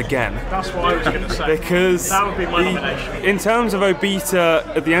Williams again? That's what I was going to say. Because that would be my nomination. In terms of Obita,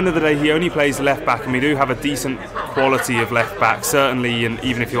 at the end of the day, he only plays left back, and we do have a decent quality of left back, certainly. And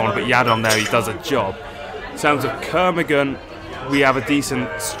even if you want to put Yad on there, he does a job. In terms of Kermigan, we have a decent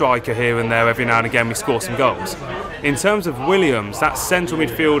striker here and there. Every now and again, we score some goals. In terms of Williams, that central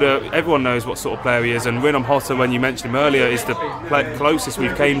midfielder, everyone knows what sort of player he is, and Rinam Hotter, when you mentioned him earlier, is the closest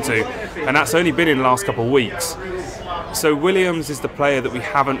we've came to, and that's only been in the last couple of weeks. So Williams is the player that we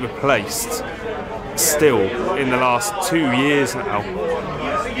haven't replaced. still in the last 2 years now.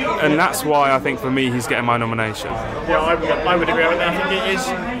 And that's why I think for me he's getting my nomination. Yeah, I would agree with that. I think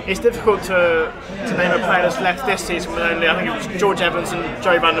it's difficult to name a player that's left this season when only, I think it was George Evans and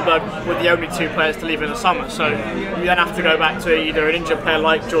Joey Vandenberg were the only 2 players to leave in the summer. So you then have to go back to either an injured player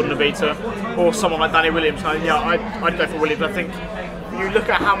like Jordan Abita or someone like Danny Williams. So, I'd go for Williams. I think you look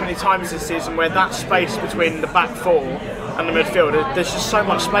at how many times this season where that space between the back 4 and the midfield, there's just so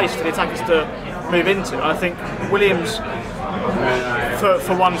much space for the attackers to move into. I think Williams,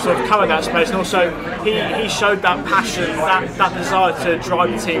 for one, sort of covered that space, and also he showed that passion, that desire to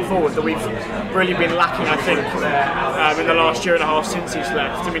drive the team forward that we've really been lacking, I think, in the last year and a half since he's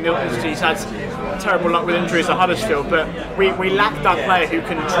left. I mean, he's had terrible luck with injuries at Huddersfield, but we lack that player who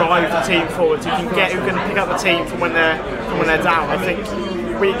can drive the team forward, who can pick up the team from when they're down. I think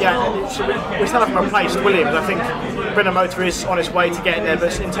we still haven't replaced Williams. I think Brinamota is on his way to getting there,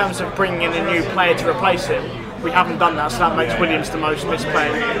 but in terms of bringing in a new player to replace him, we haven't done that, so that makes Williams the most missed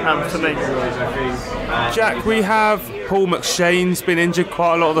player for me. Jack, we have Paul McShane's been injured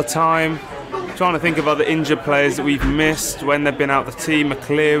quite a lot of the time. Trying to think of other injured players that we've missed when they've been out of the team.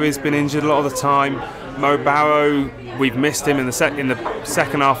 McCleary's been injured a lot of the time. Mo Barrow, we've missed him in the second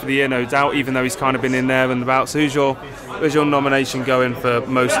half of the year, no doubt, even though he's kind of been in there and about. So where's your nomination going for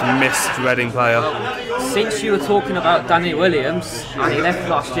most missed Reading player? Since you were talking about Danny Williams and he left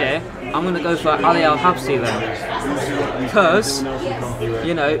last year, I'm going to go for Olly Allen then, because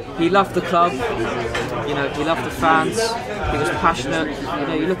he loved the club, he loved the fans, he was passionate.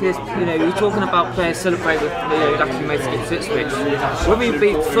 You look at this, you're talking about players celebrate with like he made against Ipswich. When we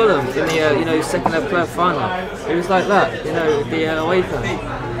beat Fulham in the second leg playoff final, it was like that, the away fan.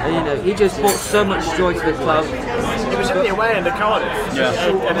 And, he just brought so much joy to the club. It was in the away end of Cardiff. Yeah.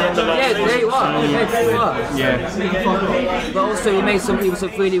 At the end of last there you are. Yeah. But also he was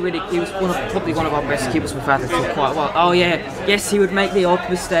he was probably one of our best keepers we've had for quite a while. Oh yeah, yes he would make the odd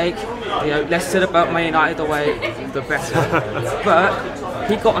mistake. Less said about Man United away, the better. But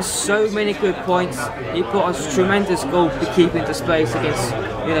he got us so many good points. He got us tremendous goalkeeping displays against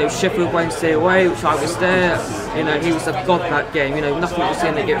Sheffield Wednesday away, which I was there. He was a god that game. Nothing was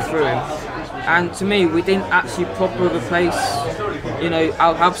going to get through him. And to me, we didn't actually properly replace,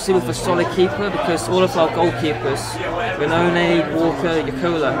 Al Habsi with a solid keeper, because all of our goalkeepers, Benone, Walker,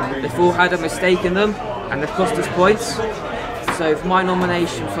 Yakola, they've all had a mistake in them and they've cost us points. So my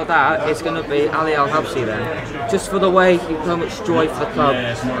nomination for that is going to be Olly Allen then, just for the way he brought so much joy for the club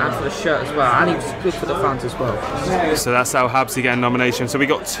and for the shirt as well, and he was good for the fans as well. So that's Al Habsi getting nomination. So we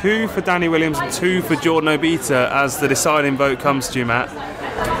got 2 for Danny Williams and 2 for Jordan Obita as the deciding vote comes to you, Matt.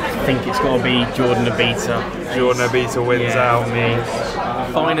 I think it's got to be Jordan Obita. Jordan Obita wins out.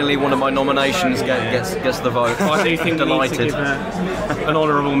 Finally, one of my nominations gets the vote. I do think delighted. we need to give an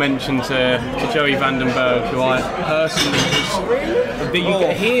honourable mention to Joey Vandenberg, who I personally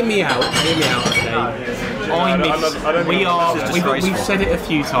hear me out, okay. We've said it a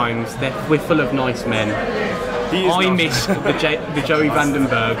few times. We're full of nice men. I miss the Joey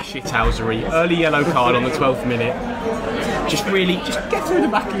Vandenberg shithousery. Early yellow card on the 12th minute. Just get through the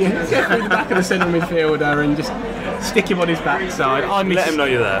back of the central midfielder and just stick him on his backside. Let him know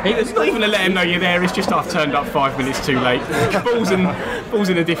you're there. It's not even a let him know you're there. It's just I've turned up 5 minutes too late. Ball's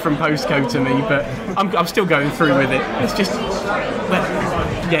in a different postcode to me, but I'm still going through with it. It's just,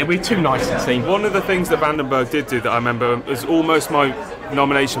 we're too nice it seems. One of the things that Vandenberg did do that I remember was almost my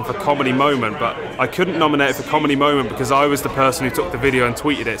nomination for comedy moment, but I couldn't nominate it for comedy moment because I was the person who took the video and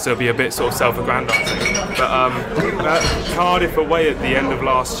tweeted it, so it'd be a bit sort of self-aggrandizing. But Cardiff away at the end of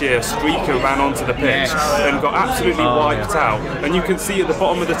last year, Streaker ran onto the pitch and got absolutely wiped out, and you can see at the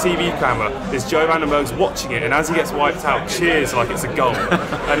bottom of the TV camera is Joe Vandenberg's watching it, and as he gets wiped out, cheers like it's a goal.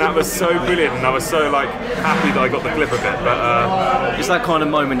 And that was so brilliant, and I was so happy that I got the clip of it. But it's that kind of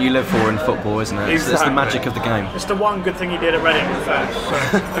moment you live for in football, isn't it? Exactly. It's the magic of the game. It's the one good thing he did at Reading.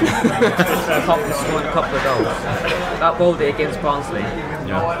 Scored a couple of goals. That Baldy against Barnsley.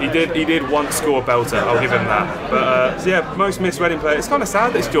 Yeah, he did once score a belter, I'll give him that. But most missed Reading player. It's kind of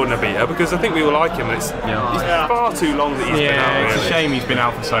sad that it's Jordan Obita because I think we all like him. It's far too long that he's been out. It's a shame he's been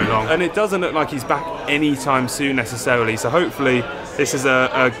out for so long. And it doesn't look like he's back anytime soon necessarily. So hopefully this is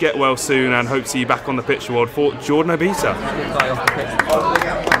a get well soon and hope to see you back on the pitch award for Jordan Obita.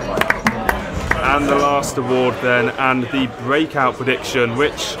 And the last award then, and the breakout prediction,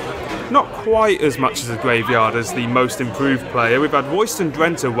 which not quite as much as a graveyard as the most improved player. We've had Royston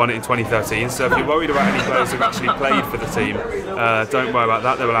Drenthe won it in 2013, so if you're worried about any players who've actually played for the team, don't worry about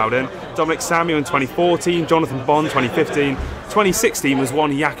that, they're allowed in. Dominic Samuel in 2014, Jonathan Bond 2015, 2016 was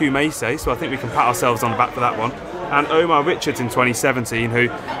one Yaku Mese, so I think we can pat ourselves on the back for that one. and Omar Richards in 2017, who,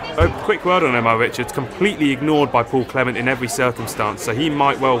 quick word on Omar Richards, completely ignored by Paul Clement in every circumstance, so he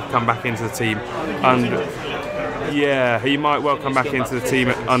might well come back into the team under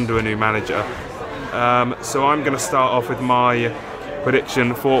a new manager. So I'm going to start off with my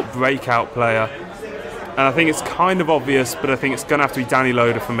prediction for breakout player, and I think it's kind of obvious, but I think it's going to have to be Danny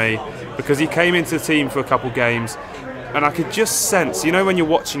Loader for me, because he came into the team for a couple games and I could just sense, you know, when you're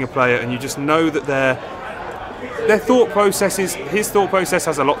watching a player and you just know that their thought processes, his thought process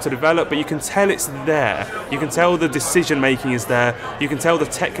has a lot to develop, but you can tell it's there. You can tell the decision making is there. You can tell the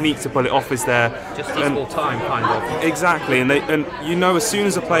technique to pull it off is there. Just equal time, kind of. Exactly, and you know, as soon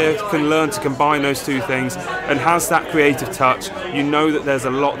as a player can learn to combine those two things and has that creative touch, you know that there's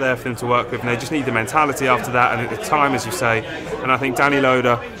a lot there for them to work with, and they just need the mentality after that and the time, as you say. And I think Danny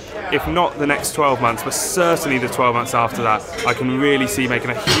Loader, if not the next 12 months, but certainly the 12 months after that, I can really see making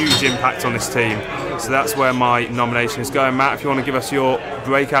a huge impact on this team. So that's where my nomination is going. Matt, if you want to give us your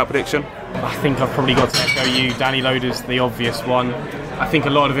breakout prediction. I think I've probably got to echo you. Danny Loader's the obvious one. I think a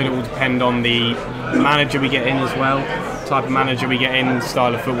lot of it will depend on the manager we get in as well, type of manager we get in,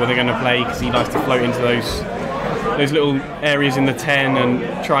 style of football they're going to play, because he likes to float into those little areas in the 10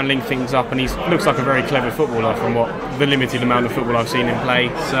 and try and link things up, and he looks like a very clever footballer from the limited amount of football I've seen him play.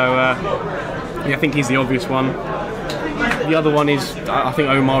 So I think he's the obvious one. The other one is, I think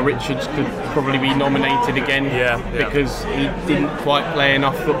Omar Richards could probably be nominated again, because he didn't quite play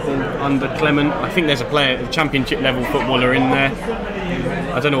enough football under Clement. I think there's a championship level footballer in there.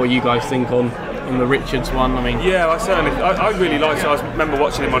 I don't know what you guys think on the Richards one. I mean, I really liked it. I remember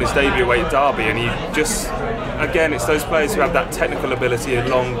watching him on his debut away at Derby, and he just, again, it's those players who have that technical ability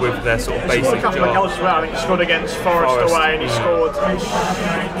along with their sort of basic job. He scored a couple of goals as well. I think he scored against Forest away, and he scored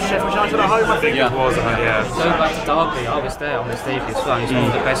Sheffield United at home, I think. It was, Going back to Derby, I was there on his debut as well. He's one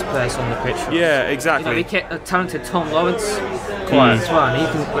of the best players on the pitch. Yeah, exactly. We kept a talented Tom Lawrence as well, and he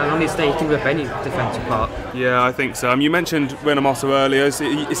can, on his day, he can rip any defensive part. Yeah, I think so. You mentioned Renamoto earlier. Is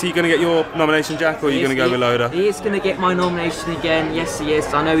he going to get your nomination, Jack, or are you going to go with Loader? He is going to get my nomination again. Yes, he is.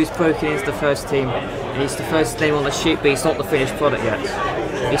 I know he's broken into the first team. He's the first name on the sheet, but he's not the finished product yet.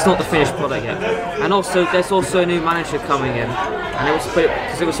 And also, there's also a new manager coming in, and it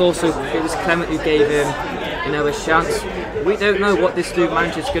was Clement who gave him, a chance. We don't know what this new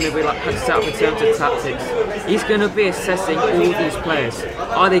manager is going to be like set up in terms of tactics. He's going to be assessing all these players.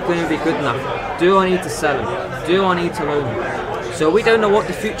 Are they going to be good enough? Do I need to sell them? Do I need to loan them? So we don't know what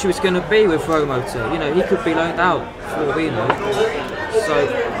the future is going to be with Renamoto. He could be loaned out for all we know. So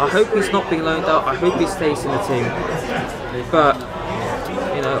I hope he's not being loaned out. I hope he stays in the team. But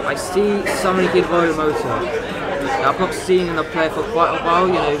I see somebody give Renamoto. I've not seen him play for quite a while.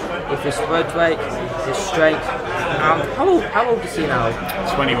 With his word rate, his strength. How old is he now?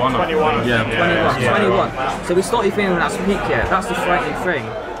 21. 21. Yeah. 21. So he's not even in that peak yet. That's the frightening thing.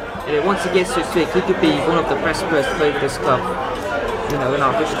 Once he gets to his peak, he could be one of the best players to play for this club. In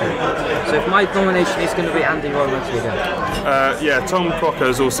our history. So if my nomination is going to be Andy Renamoto again. Tom Crocker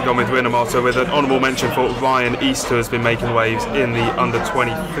has also gone with Renamoto, with an honourable mention for Ryan East, who has been making waves in the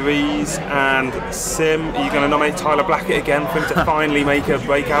under-23s. And Sim, are you going to nominate Tyler Blackett again for him to finally make a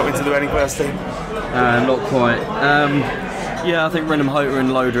breakout into the Reading first team? Not quite. I think Renamoto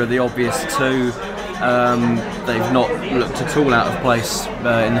and Loader are the obvious two. They've not looked at all out of place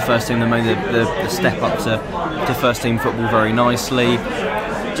in the first team. They made the step up to first team football very nicely.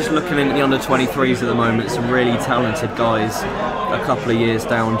 Just looking at the under-23s at the moment, some really talented guys a couple of years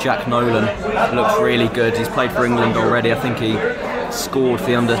down. Jack Nolan looks really good. He's played for England already. I think he scored for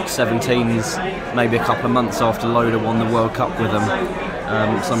the under-17s maybe a couple of months after Loader won the World Cup with them.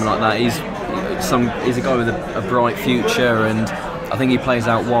 Something like that. He's a guy with a bright future, and I think he plays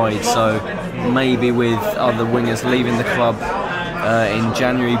out wide, so maybe with other wingers leaving the club in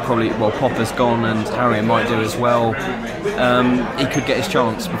January, Popper's gone and Harrier might do as well, he could get his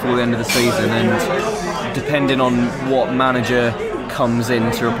chance before the end of the season, and depending on what manager comes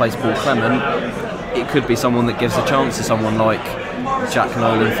in to replace Paul Clement, it could be someone that gives a chance to someone like Jack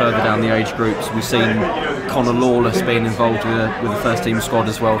Nolan further down the age groups. We've seen Connor Lawless being involved with the first team squad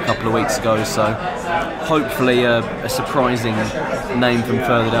as well a couple of weeks ago, so hopefully a surprising name from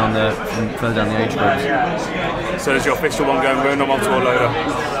further down the age groups. So is your official one going Renamoto or Loader?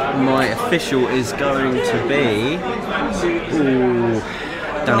 My official is going to be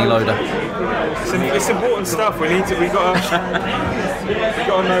Danny Loader. It's important stuff. We've got we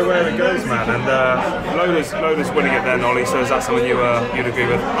got to know where it goes, man. And Loda's winning it then, Ollie. So is that something you'd agree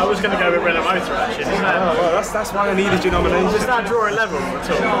with? I was going to go with Renault Motor actually. Well, that's why I needed your nomination. Does that draw a level at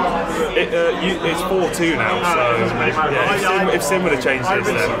all? It's 4-2 now. So if Sim would have changed it,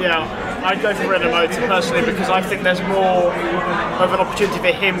 then I'd go for Renault Motor personally because I think there's more of an opportunity for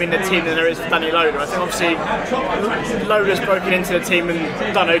him in the team than there is for Danny Loda. I think obviously Loda's broken into the team and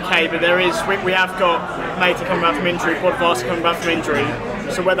done okay, but we have got Mater coming back from injury, Bodvars coming back from injury.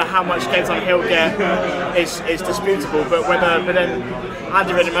 So how much game time he'll get is disputable. But then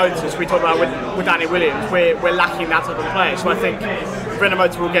Andy Renault Motors, we talked about with Danny Williams, we're lacking that type of player. So I think Renault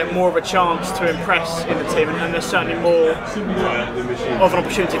Motor will get more of a chance to impress in the team, and there's certainly more of an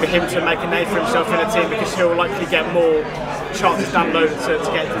opportunity for him to make a name for himself in the team because he'll likely get more chances down low to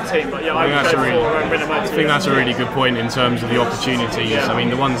get to the team. But I would go for Renault Motor. I think that's a really good point in terms of the opportunities. I mean,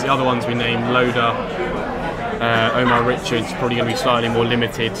 the other ones we named, Loda, Omar Richards, probably going to be slightly more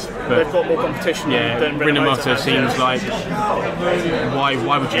limited. But they've got more competition than Renault Motor seems like, why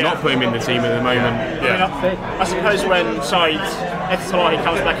would you not put him in the team at the moment? I suppose when Tilehurst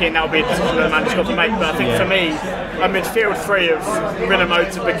comes back in, that'll be a decision that the manager's got to make. But I think for me, a midfield three of Renault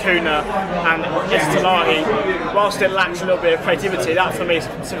Motor, Bakuna and Tilehurst, whilst it lacks a little bit of creativity, that for me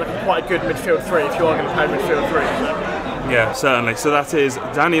seems like quite a good midfield three if you are going to play midfield three. So. Yeah, certainly. So that is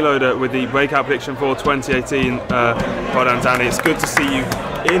Danny Loda with the breakout prediction for 2018. Well done, Danny. It's good to see you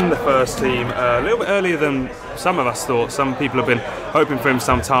in the first team. A little bit earlier than some of us thought. Some people have been hoping for him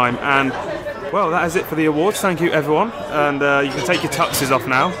some time. And, well, that is it for the awards. Thank you, everyone. And you can take your tuxes off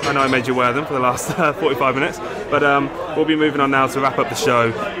now. I know I made you wear them for the last 45 minutes. But we'll be moving on now to wrap up the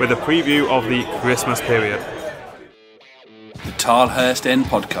show with a preview of the Christmas period. The Tilehurst End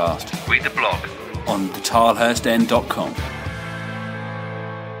podcast. Read the blog on thetilehurstend.com.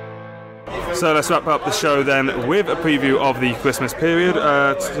 So let's wrap up the show then with a preview of the Christmas period.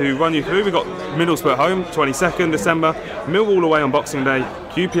 To run you through, we've got Middlesbrough at home, 22nd December, Millwall away on Boxing Day,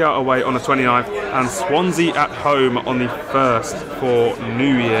 QPR away on the 29th, and Swansea at home on the 1st for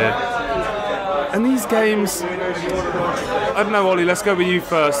New Year. And these games, I don't know, Ollie, let's go with you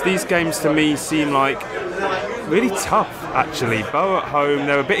first. These games to me seem like really tough, actually. Bow at home,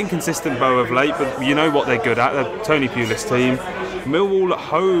 they're a bit inconsistent, Bow of late, but you know what they're good at. They're Tony Pulis' team. Millwall at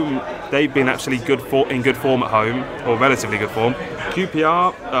home, they've been actually in good form at home, or relatively good form.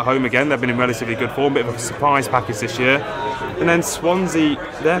 QPR at home again, they've been in relatively good form, bit of a surprise package this year. And then Swansea,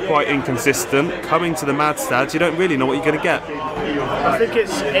 they're quite inconsistent. Coming to the Mad Stad, you don't really know what you're going to get. I think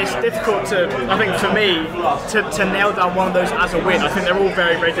it's difficult I think for me, to nail down one of those as a win. I think they're all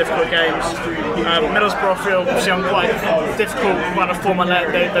very, very difficult games. Middlesbrough feel obviously on quite a difficult run of form.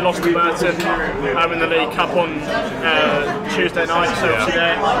 They lost to Burton in the League Cup on Tuesday night, so obviously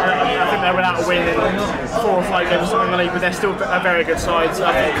I think they went out a win in 4 or 5 games or something in the league, but they're still a very good side. So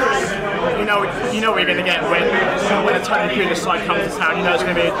I think you know what you're going to get when a Tony Pulis side comes to town. You know it's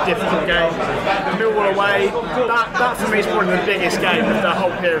going to be a difficult game. Millwall away, that for me is probably the biggest game of the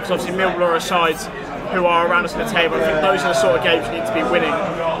whole period, because obviously Millwall are a side who are around us in the table. I think those are the sort of games you need to be winning,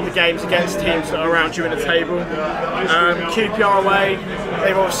 the games against teams that are around you in the table. QPR away,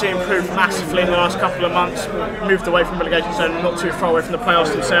 they've obviously improved massively in the last couple of months, moved away from relegation zone, not too far away from the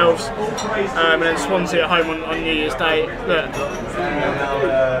playoffs themselves. And then Swansea at home on New Year's Day. Look,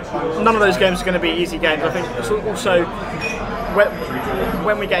 none of those games are going to be easy games. I think also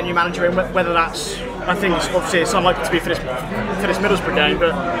when we get a new manager in, whether that's, I think obviously it's unlikely to be for this Middlesbrough game,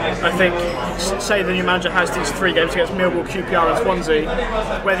 but I think say the new manager has these 3 games against Millwall, QPR and Swansea,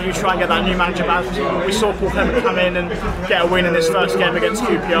 whether you try and get that new manager back. We saw Paul Clement come in and get a win in this first game against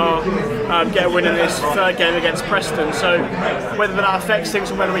QPR, get a win in this 3rd game against Preston, so whether that affects things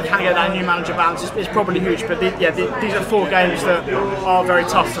and whether we can get that new manager balance is probably huge, but these are 4 games that are very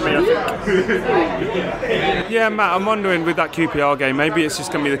tough for me, I think. Yeah, Matt, I'm wondering with that QPR game, maybe it's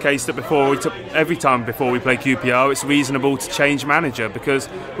just going to be the case that every time before we play QPR, it's reasonable to change manager, because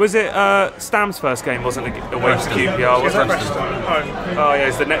was it Stam's first game wasn't away to QPR, was it? Oh yeah,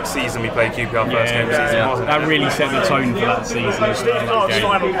 it's the next season we played QPR first game season, wasn't it? That really set the tone for that season. Steve Clark's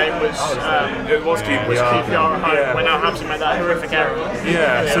final game was QPR at home, when Hampton made that horrific error.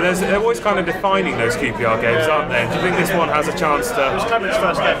 Yeah, so they're always kind of defining those QPR games, aren't they? Do you think this one has a chance to... It was Clement's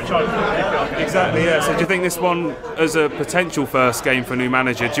first game in charge of QPR. Exactly, yeah. So do you think this one, as a potential first game for a new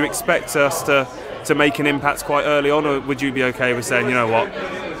manager, do you expect us to make an impact quite early on, or would you be okay with saying, you know what,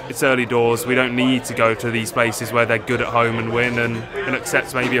 it's early doors, we don't need to go to these places where they're good at home and win and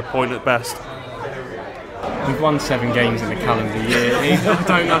accept maybe a point at best? We've won 7 games in the calendar year. I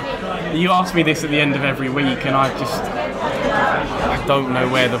don't know. You ask me this at the end of every week, and I just... I don't know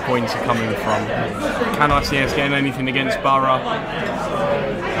where the points are coming from. Can I see us getting anything against Borough?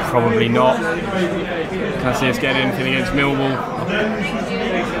 Probably not. Can I see us getting anything against Millwall?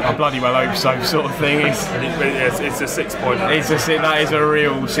 I bloody well hope so, sort of thing. It's a 6 point. That is a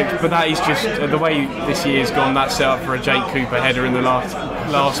real 6, but that is just the way this year's gone. That's set up for a Jake Cooper header in the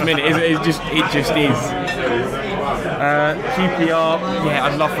last minute. It just is. QPR, yeah,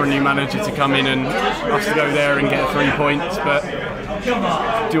 I'd love for a new manager to come in and us to go there and get 3 points, but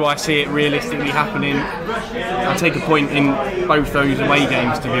do I see it realistically happening? I'll take a point in both those away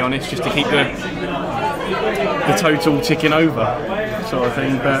games, to be honest, just to keep the total ticking over, sort of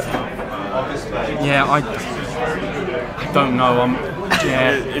thing. But yeah, I don't know.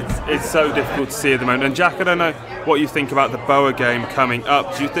 It's so difficult to see at the moment. And Jack, I don't know what you think about the Borough game coming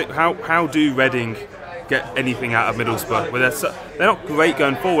up. Do you think how do Reading get anything out of Middlesbrough? Well, they're not great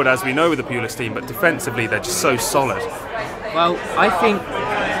going forward, as we know with the Pulis team, but defensively they're just so solid. Well, I think,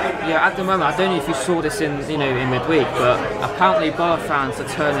 at the moment, I don't know if you saw this in midweek, but apparently Borough fans are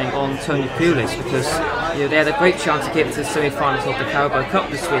turning on Tony Pulis because they had a great chance to get into the semi-finals of the Carabao Cup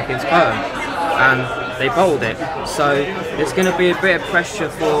this week against Borough, and they bowled it. So there's going to be a bit of pressure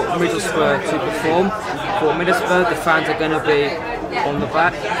for Middlesbrough to perform. For Middlesbrough, the fans are going to be on the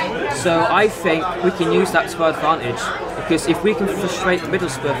back. So I think we can use that to our advantage, because if we can frustrate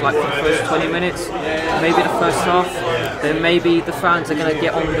Middlesbrough like for the first 20 minutes, maybe the first half, then maybe the fans are going to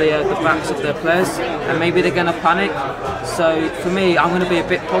get on the backs of their players and maybe they're going to panic. So for me, I'm going to be a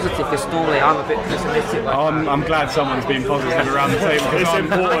bit positive, because normally I'm a bit pessimistic. I'm glad someone's being positive around the table. It's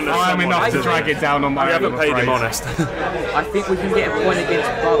important. I'm enough to drag it down on my own. We haven't paid him honest. I think we can get a point against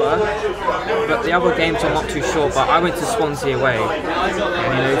Borough, but the other games I'm not too sure. But I went to Swansea away,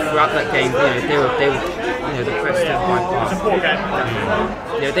 and throughout that game, they were the press did quite hard.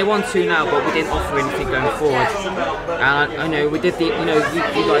 They won 2-0, but we didn't offer anything going forward. And I know we did the, you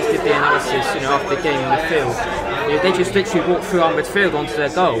guys did the analysis, after the game in the field. They just literally walked through our midfield onto their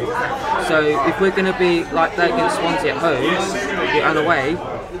goal. So if we're going to be like that against Swansea at home and away,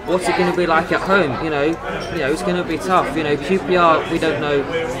 what's it going to be like at home? It's going to be tough. QPR, we don't know.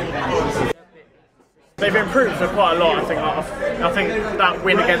 They've improved quite a lot, I think. I think that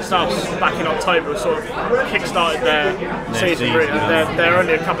win against us back in October sort of kick-started their season. Really. They're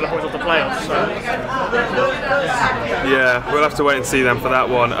only a couple of points off the playoffs. So. Yeah, we'll have to wait and see them for that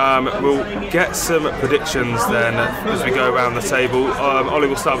one. We'll get some predictions then as we go around the table. Ollie,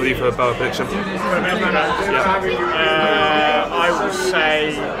 we'll start with you for a Borough prediction. I will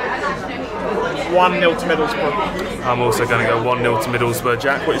say 1-0 to Middlesbrough. I'm also going to go 1-0 to Middlesbrough.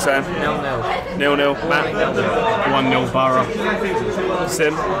 Jack, what are you saying? 0-0. 0-0. Matt? 1-0 Borough.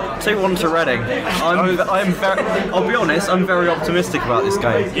 Sim? 2-1 to Reading. I'll be honest, I'm very optimistic about this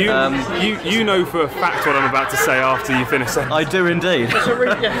game. You know for a fact what I'm about to say after you finish saying. I do indeed.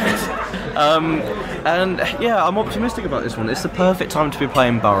 And yeah, I'm optimistic about this one. It's the perfect time to be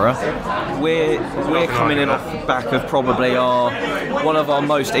playing Borough. We're coming in off the back of probably one of our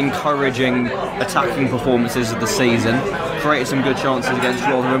most encouraging attacking performances of the season. Created some good chances against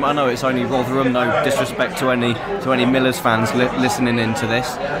Rotherham. I know it's only Rotherham, no disrespect to any Millers fans listening into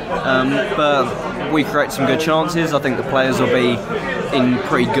this, but we create some good chances. I think the players will be in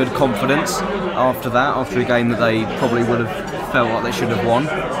pretty good confidence after a game that they probably would have felt like they should have won.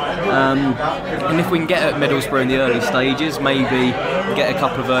 And if we can get at Middlesbrough in the early stages, maybe get a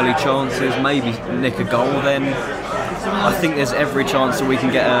couple of early chances, maybe nick a goal, then I think there's every chance that we can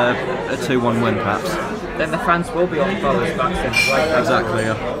get a 2-1 win perhaps. Then the fans will be on Borough's backs then. Right? Exactly,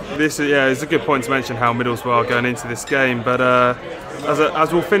 yeah. It's a good point to mention how Middlesbrough are going into this game, but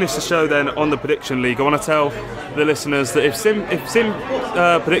as we'll finish the show then on the Prediction League, I want to tell the listeners that if Sim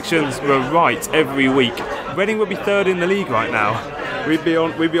predictions were right every week, Reading would be third in the league right now. We'd be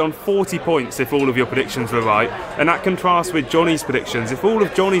on 40 points if all of your predictions were right, and that contrasts with Johnny's predictions. If all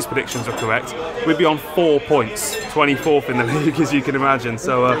of Johnny's predictions were correct, we'd be on 4 points, 24th in the league, as you can imagine.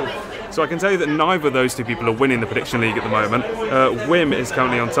 So I can tell you that neither of those two people are winning the Prediction League at the moment. Wim is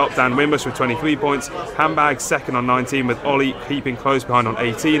currently on top, Dan Wimbush with 23 points, Handbag second on 19, with Ollie keeping close behind on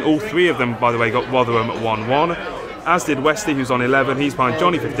 18. All three of them, by the way, got Rotherham at 1-1. As did Westy, who's on 11. He's behind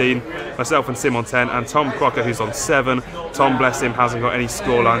Johnny 15, myself and Sim on 10, and Tom Crocker, who's on 7. Tom, bless him, hasn't got any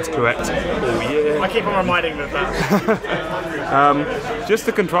scorelines correct all year. I keep on reminding them of that. Just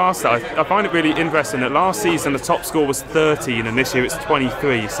to contrast that, I find it really interesting that last season the top score was 13 and this year it's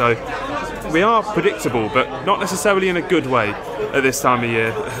 23. So we are predictable, but not necessarily in a good way at this time of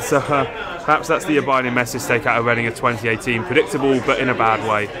year. So perhaps that's the abiding message to take out of Reading of 2018. Predictable, but in a bad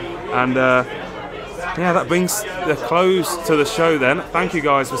way. And that brings the close to the show then. Thank you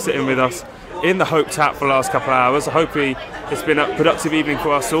guys for sitting with us in the Hope Tap for the last couple of hours. Hopefully It's been a productive evening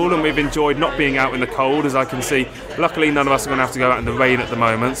for us all, and we've enjoyed not being out in the cold, as I can see. Luckily, none of us are going to have to go out in the rain at the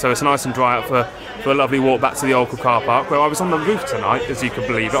moment, so it's nice and dry out for a lovely walk back to the Oracle car park, where I was on the roof tonight, as you can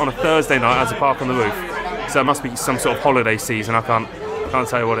believe it, on a Thursday night. I had to park on the roof. So it must be some sort of holiday season. I can't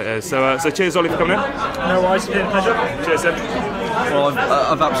tell you what it is. So cheers, Ollie, for coming in. No worries, it's been a pleasure. Cheers, Ed. Well,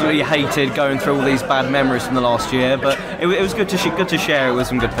 I've absolutely hated going through all these bad memories from the last year, but it was good to share it with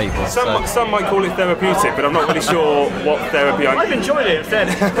some good people. Some might call it therapeutic, but I'm not really sure what therapy I've enjoyed it instead.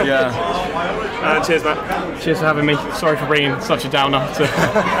 Yeah. Cheers, Matt. Cheers for having me. Sorry for bringing such a downer to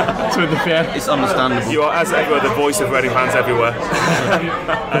the fair. It's understandable. You are, as ever, the voice of Reading fans everywhere.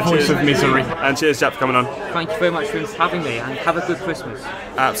 The voice of misery. And cheers, Jack, for coming on. Thank you very much for having me, and have a good Christmas.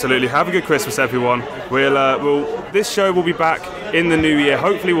 Absolutely. Have a good Christmas, everyone. This show will be back in the new year.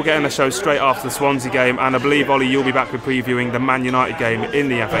 Hopefully we'll get in the show straight after the Swansea game, and I believe, Ollie, you'll be back with previewing the Man United game in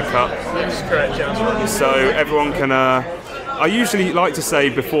the FA Cup. That's correct, yeah. So everyone can... I usually like to say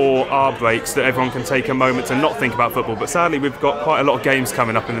before our breaks that everyone can take a moment to not think about football, but sadly we've got quite a lot of games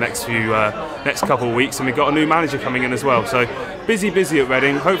coming up in the next couple of weeks, and we've got a new manager coming in as well. So busy at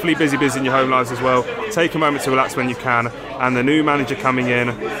Reading, hopefully busy in your home lives as well. Take a moment to relax when you can, and the new manager coming in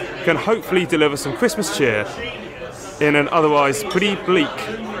can hopefully deliver some Christmas cheer in an otherwise pretty bleak,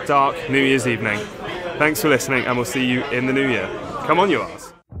 dark New Year's evening. Thanks for listening, and we'll see you in the new year. Come on, you arse.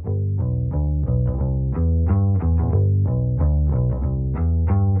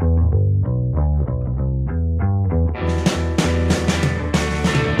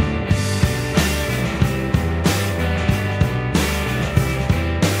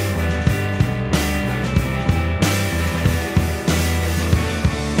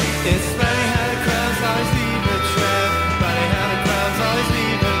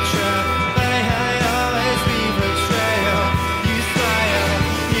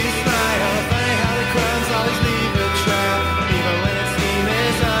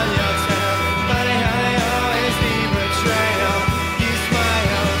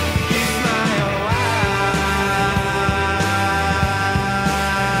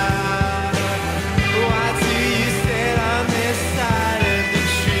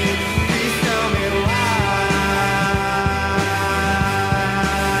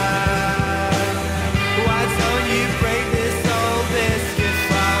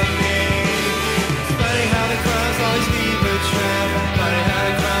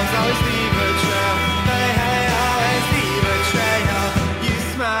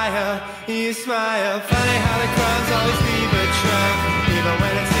 You smile.